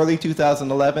Press in early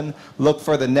 2011, look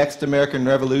for The Next American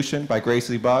Revolution by Grace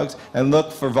Lee Boggs, and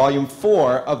look for Volume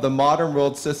 4 of The Modern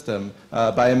World System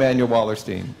by Immanuel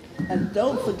Wallerstein. And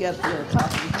don't forget your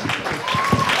copy.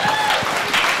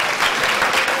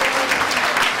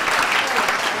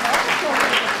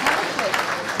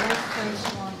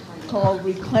 Called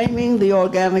Reclaiming the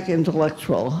Organic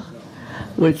Intellectual,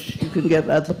 which you can get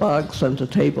at the Boggs Center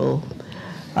table.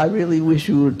 I really wish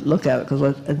you would look at it, because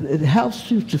it helps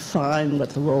you define what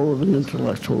the role of an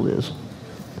intellectual is.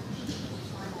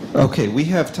 Okay, we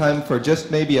have time for just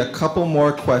maybe a couple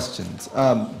more questions.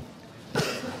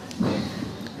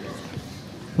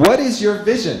 What is your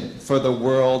vision for the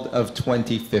world of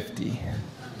 2050?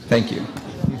 Thank you.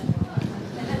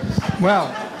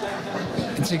 Well,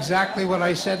 it's exactly what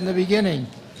I said in the beginning.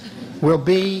 We'll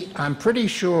be, I'm pretty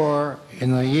sure,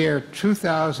 in the year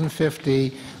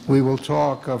 2050, we will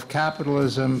talk of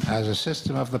capitalism as a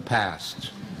system of the past.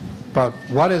 But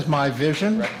what is my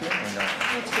vision?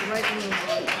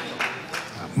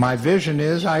 My vision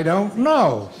is, I don't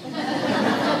know.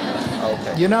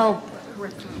 Okay. You know,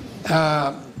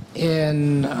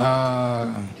 in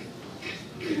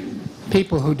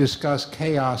people who discuss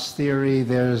chaos theory,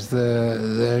 there's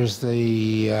the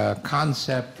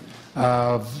concept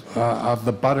of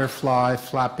the butterfly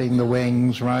flapping the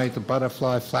wings, right? The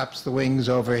butterfly flaps the wings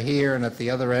over here, and at the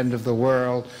other end of the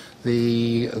world,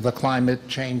 the climate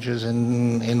changes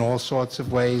in all sorts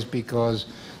of ways, because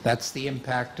that's the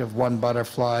impact of one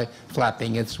butterfly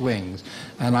flapping its wings.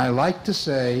 And I like to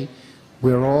say,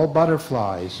 we're all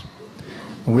butterflies.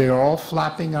 We're all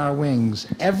flapping our wings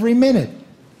every minute.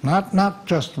 Not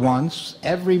just once.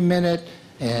 Every minute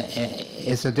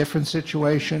it's a different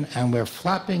situation, and we're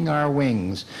flapping our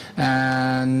wings.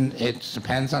 And it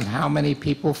depends on how many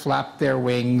people flap their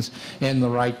wings in the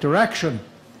right direction.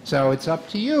 So it's up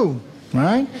to you,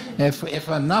 right? If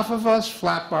enough of us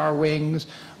flap our wings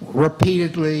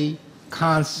repeatedly,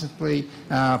 constantly,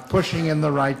 pushing in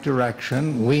the right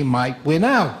direction, we might win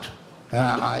out.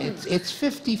 It's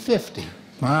 50-50.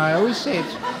 I always say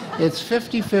it's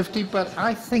 50-50, but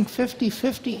I think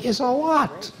 50-50 is a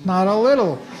lot, not a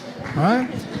little, right?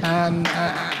 And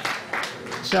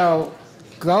so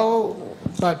go,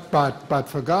 but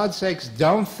for God's sakes,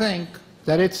 don't think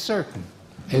that it's certain.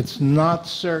 It's not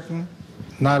certain,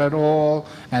 not at all.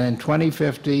 And in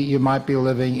 2050, you might be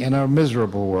living in a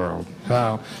miserable world.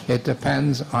 So it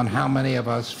depends on how many of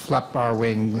us flip our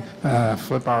wings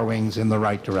in the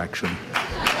right direction.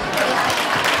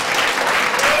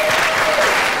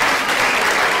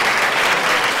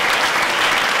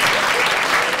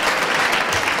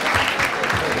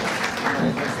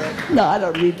 No, I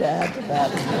don't need to add to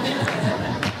that.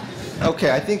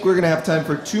 Okay, I think we're going to have time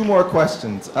for 2 more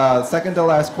questions. Second to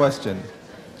last question.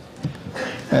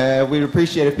 We'd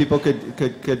appreciate if people could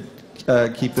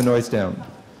keep the noise down.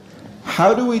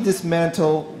 How do we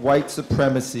dismantle white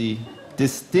supremacy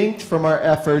distinct from our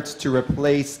efforts to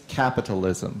replace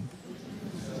capitalism?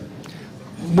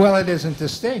 Well, it isn't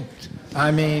distinct.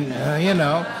 I mean, you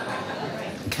know,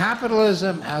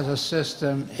 capitalism as a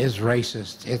system is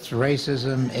racist. Its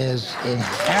racism is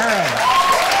inherent.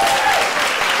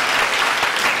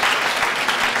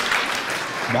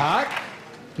 But,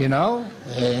 you know,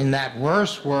 in that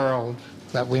worse world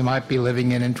that we might be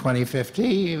living in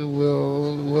 2050,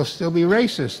 we'll still be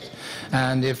racist.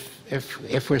 And if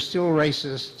we're still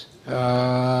racist,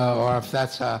 or if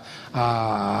that's a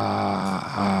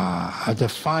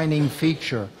defining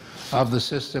feature of the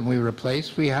system we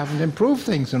replace, we haven't improved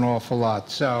things an awful lot.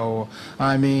 So,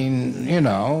 I mean, you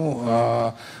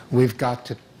know, we've got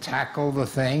to tackle the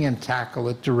thing and tackle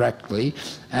it directly.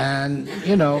 And,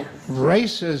 you know,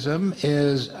 racism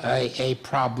is a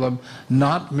problem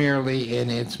not merely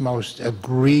in its most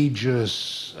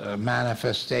egregious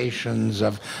manifestations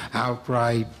of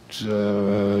outright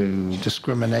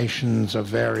discriminations of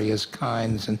various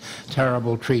kinds and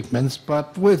terrible treatments,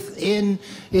 but within,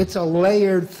 it's a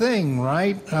layered thing,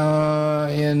 right?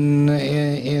 In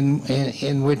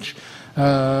which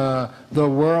the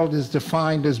world is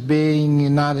defined as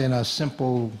being not in a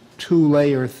simple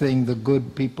 2-layer thing, the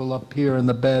good people up here and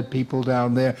the bad people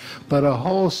down there, but a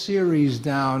whole series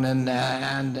down, and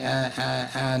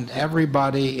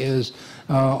everybody is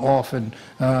often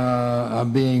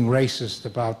being racist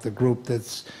about the group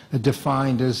that's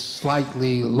defined as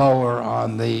slightly lower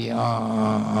on the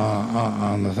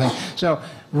thing. So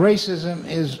racism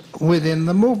is within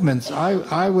the movements.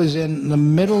 I was in the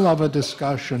middle of a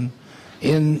discussion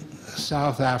in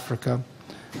South Africa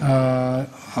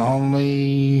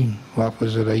only, what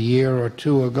was it, a year or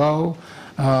 2 ago.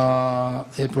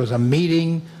 It was a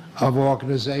meeting of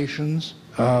organizations,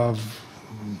 of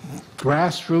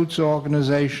grassroots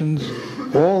organizations,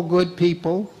 all good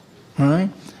people, right?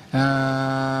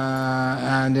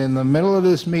 And in the middle of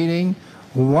this meeting,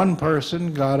 one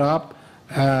person got up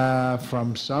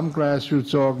from some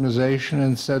grassroots organization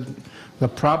and said, the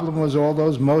problem was all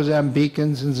those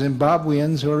Mozambicans and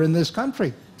Zimbabweans who are in this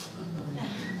country.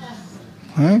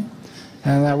 Right?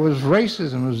 And that was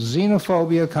racism, it was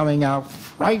xenophobia coming out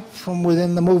right from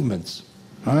within the movements.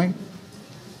 Right?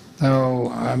 So,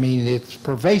 I mean, it's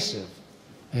pervasive.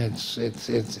 And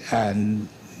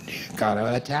you've got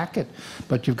to attack it.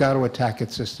 But you've got to attack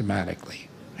it systematically.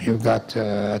 You've got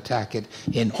to attack it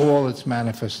in all its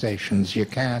manifestations. You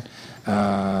can't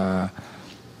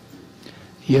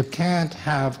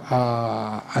have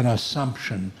an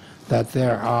assumption that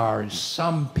there are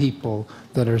some people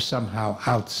that are somehow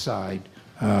outside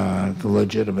the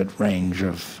legitimate range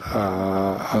of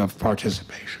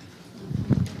participation.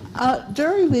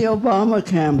 During the Obama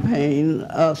campaign,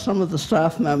 some of the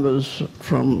staff members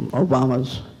from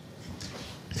Obama's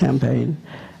campaign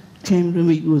came to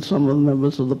meet with some of the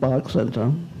members of the Boggs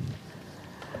Center.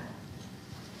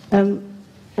 And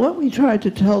what we tried to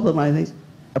tell them, I think,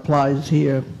 applies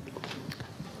here.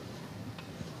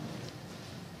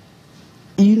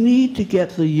 You need to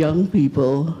get the young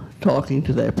people talking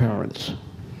to their parents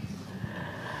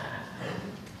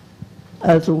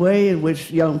as a way in which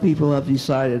young people have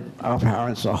decided our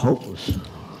parents are hopeless.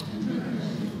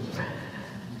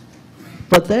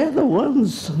 But they're the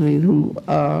ones, I mean, who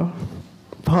are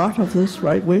part of this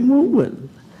right-wing movement.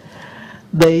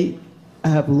 They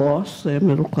have lost their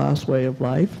middle-class way of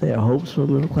life, their hopes for a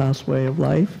middle-class way of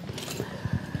life.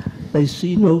 They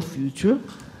see no future.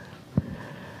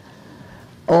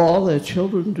 All their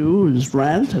children do is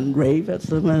rant and rave at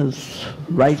them as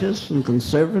righteous and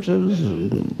conservatives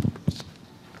and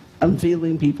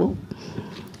unfeeling people.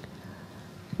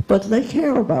 But they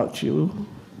care about you.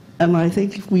 And I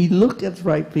think if we look at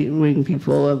right-wing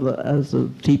people as the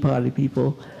Tea Party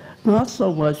people, not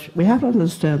so much, we have to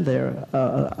understand their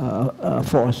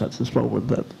force at this moment,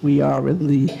 that we are in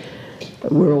the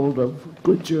world of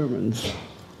good Germans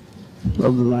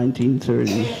of the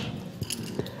 1930s.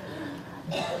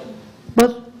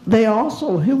 But they are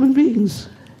also human beings.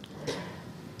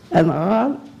 And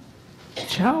our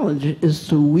challenge is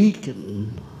to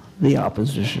weaken the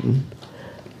opposition,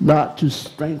 not to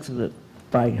strengthen it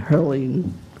by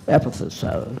hurling epithets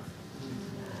at it.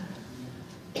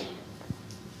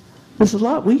 There's a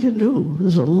lot we can do.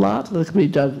 There's a lot that can be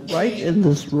done right in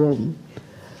this room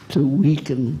to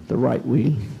weaken the right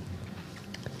wing.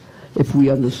 If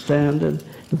we understand it,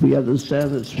 it's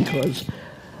because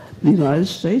the United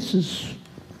States is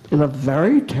in a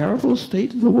very terrible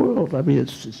state in the world. I mean,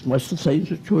 it's much the same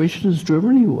situation as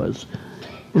Germany was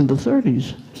in the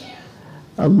 30s.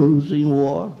 A losing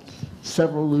war,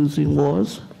 several losing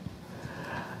wars,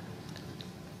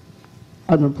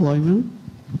 unemployment,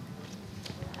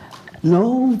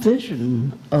 no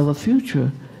vision of a future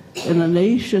in a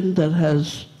nation that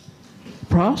has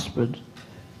prospered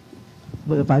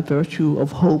by virtue of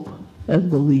hope and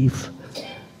belief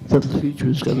that the future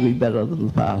is going to be better than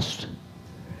the past.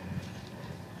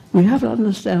 We have to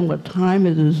understand what time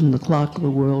it is in the clock of the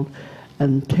world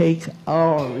and take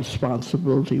our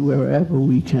responsibility wherever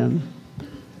we can.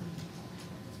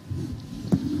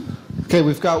 Okay,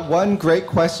 we've got one great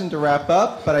question to wrap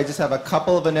up, but I just have a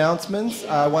couple of announcements.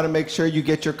 I want to make sure you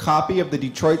get your copy of the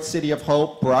Detroit City of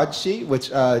Hope broadsheet, which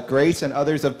Grace and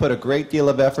others have put a great deal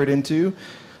of effort into.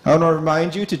 I want to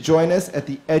remind you to join us at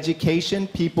the Education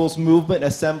People's Movement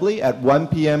Assembly at 1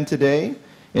 p.m. today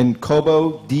in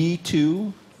Kobo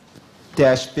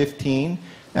D2-15,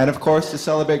 and of course to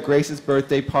celebrate Grace's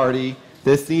birthday party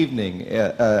this evening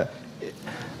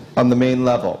on the main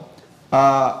level.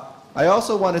 I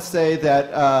also want to say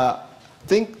that I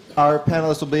think our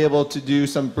panelists will be able to do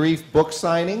some brief book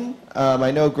signing. I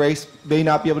know Grace may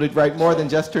not be able to write more than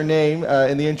just her name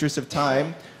in the interest of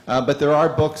time, but there are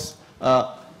books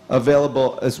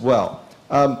available as well.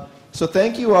 So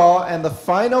thank you all, and the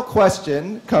final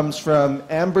question comes from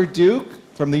Amber Duke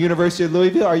from the University of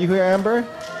Louisville. Are you here, Amber?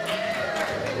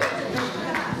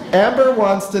 Amber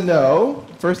wants to know,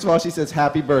 first of all, she says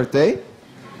happy birthday.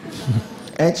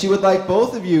 And she would like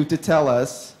both of you to tell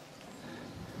us,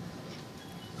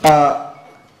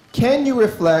 can you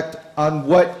reflect on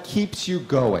what keeps you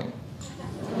going?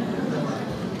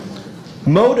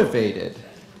 Motivated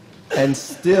and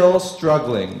still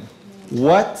struggling.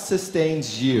 What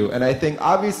sustains you? And I think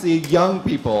obviously young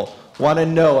people want to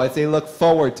know as they look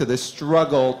forward to the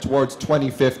struggle towards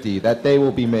 2050 that they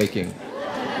will be making.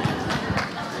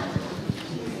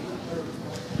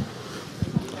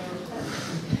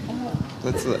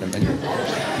 Let's let him in.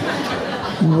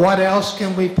 What else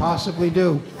can we possibly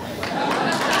do?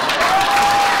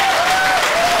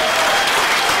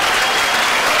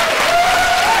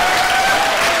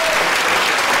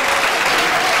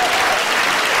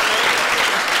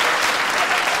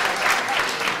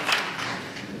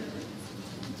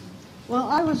 Well,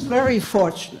 I was very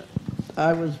fortunate.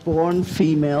 I was born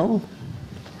female.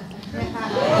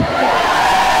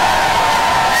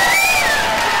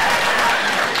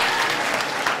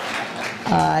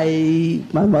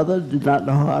 My mother did not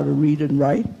know how to read and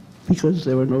write because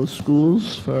there were no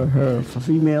schools for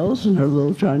females in her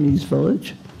little Chinese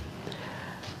village.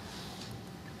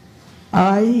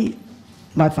 My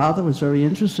father was very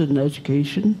interested in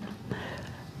education.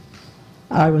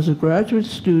 I was a graduate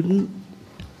student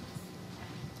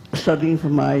studying for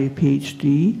my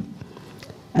PhD,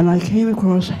 and I came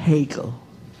across Hegel.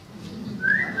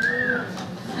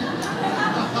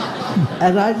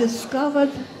 And I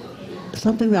discovered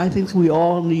something that I think we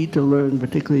all need to learn,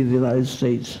 particularly in the United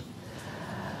States,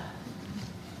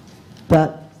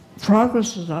 that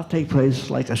progress does not take place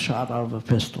like a shot out of a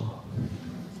pistol.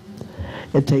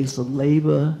 It takes the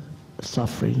labor,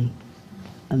 suffering,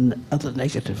 and the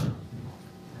negative.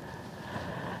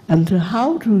 And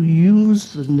how to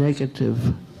use the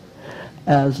negative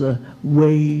as a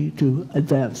way to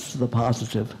advance to the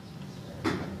positive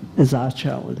is our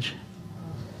challenge.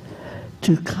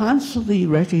 To constantly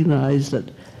recognize that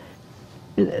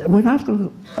we're not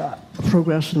going to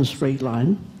progress in a straight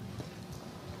line,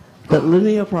 that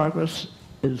linear progress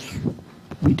is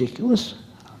ridiculous,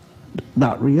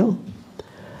 not real,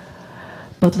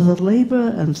 but the labor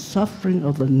and suffering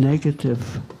of the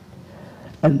negative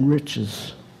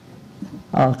enriches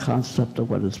our concept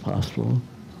of what is possible.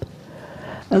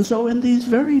 And so in these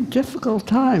very difficult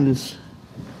times,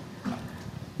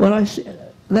 what I see,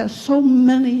 there's so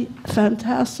many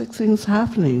fantastic things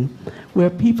happening where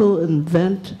people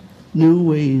invent new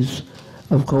ways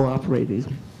of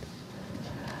cooperating.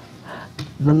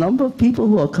 The number of people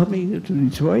who are coming into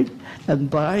Detroit and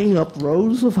buying up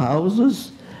rows of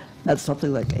houses at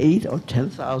something like $8,000 or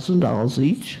 $10,000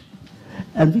 each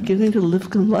and beginning to live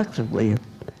collectively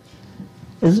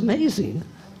is amazing.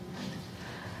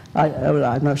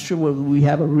 I'm not sure whether we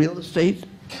have a real estate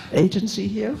agency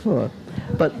here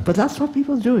but that's what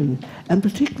people are doing, and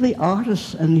particularly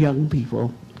artists and young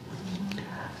people.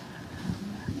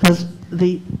 Because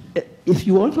if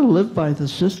you want to live by the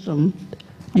system,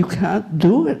 you can't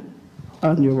do it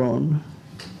on your own.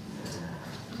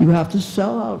 You have to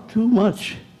sell out too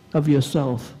much of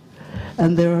yourself.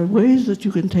 And there are ways that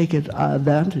you can take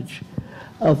advantage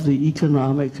of the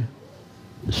economic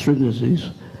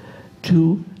stringencies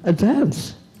to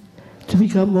advance, to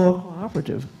become more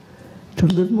cooperative, to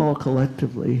live more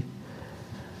collectively,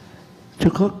 to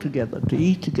cook together, to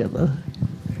eat together,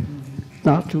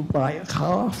 not to buy a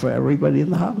car for everybody in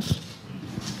the house.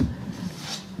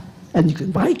 And you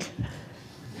can bike,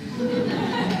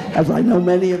 as I know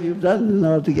many of you have done in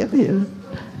order to get here.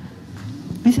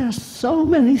 There are so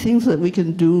many things that we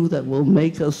can do that will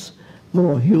make us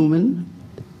more human,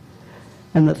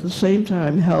 and at the same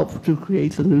time help to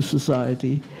create the new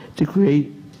society, to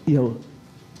create,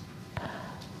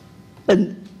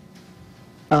 and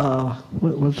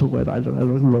what's the word? I don't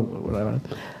know what I want.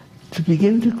 To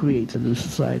begin to create the new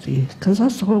society, because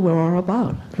that's what we're all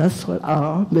about. That's what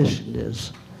our mission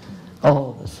is,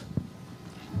 all of us.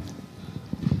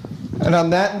 And on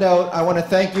that note, I want to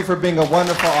thank you for being a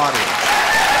wonderful audience.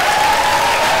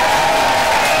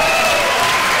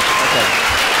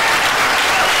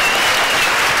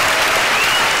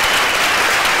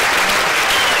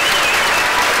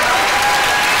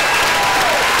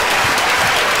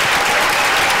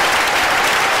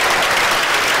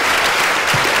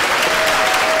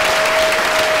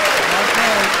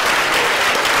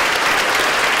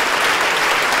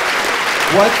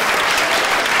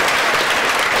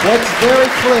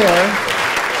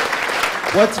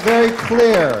 What's very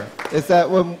clear is that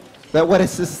what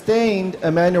has sustained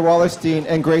Immanuel Wallerstein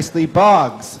and Grace Lee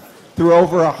Boggs through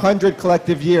over 100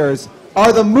 collective years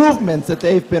are the movements that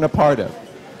they've been a part of.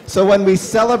 So when we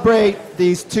celebrate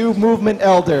these two movement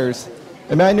elders,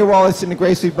 Immanuel Wallerstein and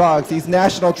Grace Lee Boggs, these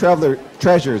national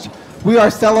treasures, we are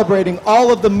celebrating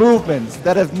all of the movements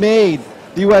that have made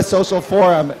the U.S. Social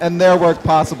Forum and their work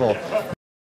possible.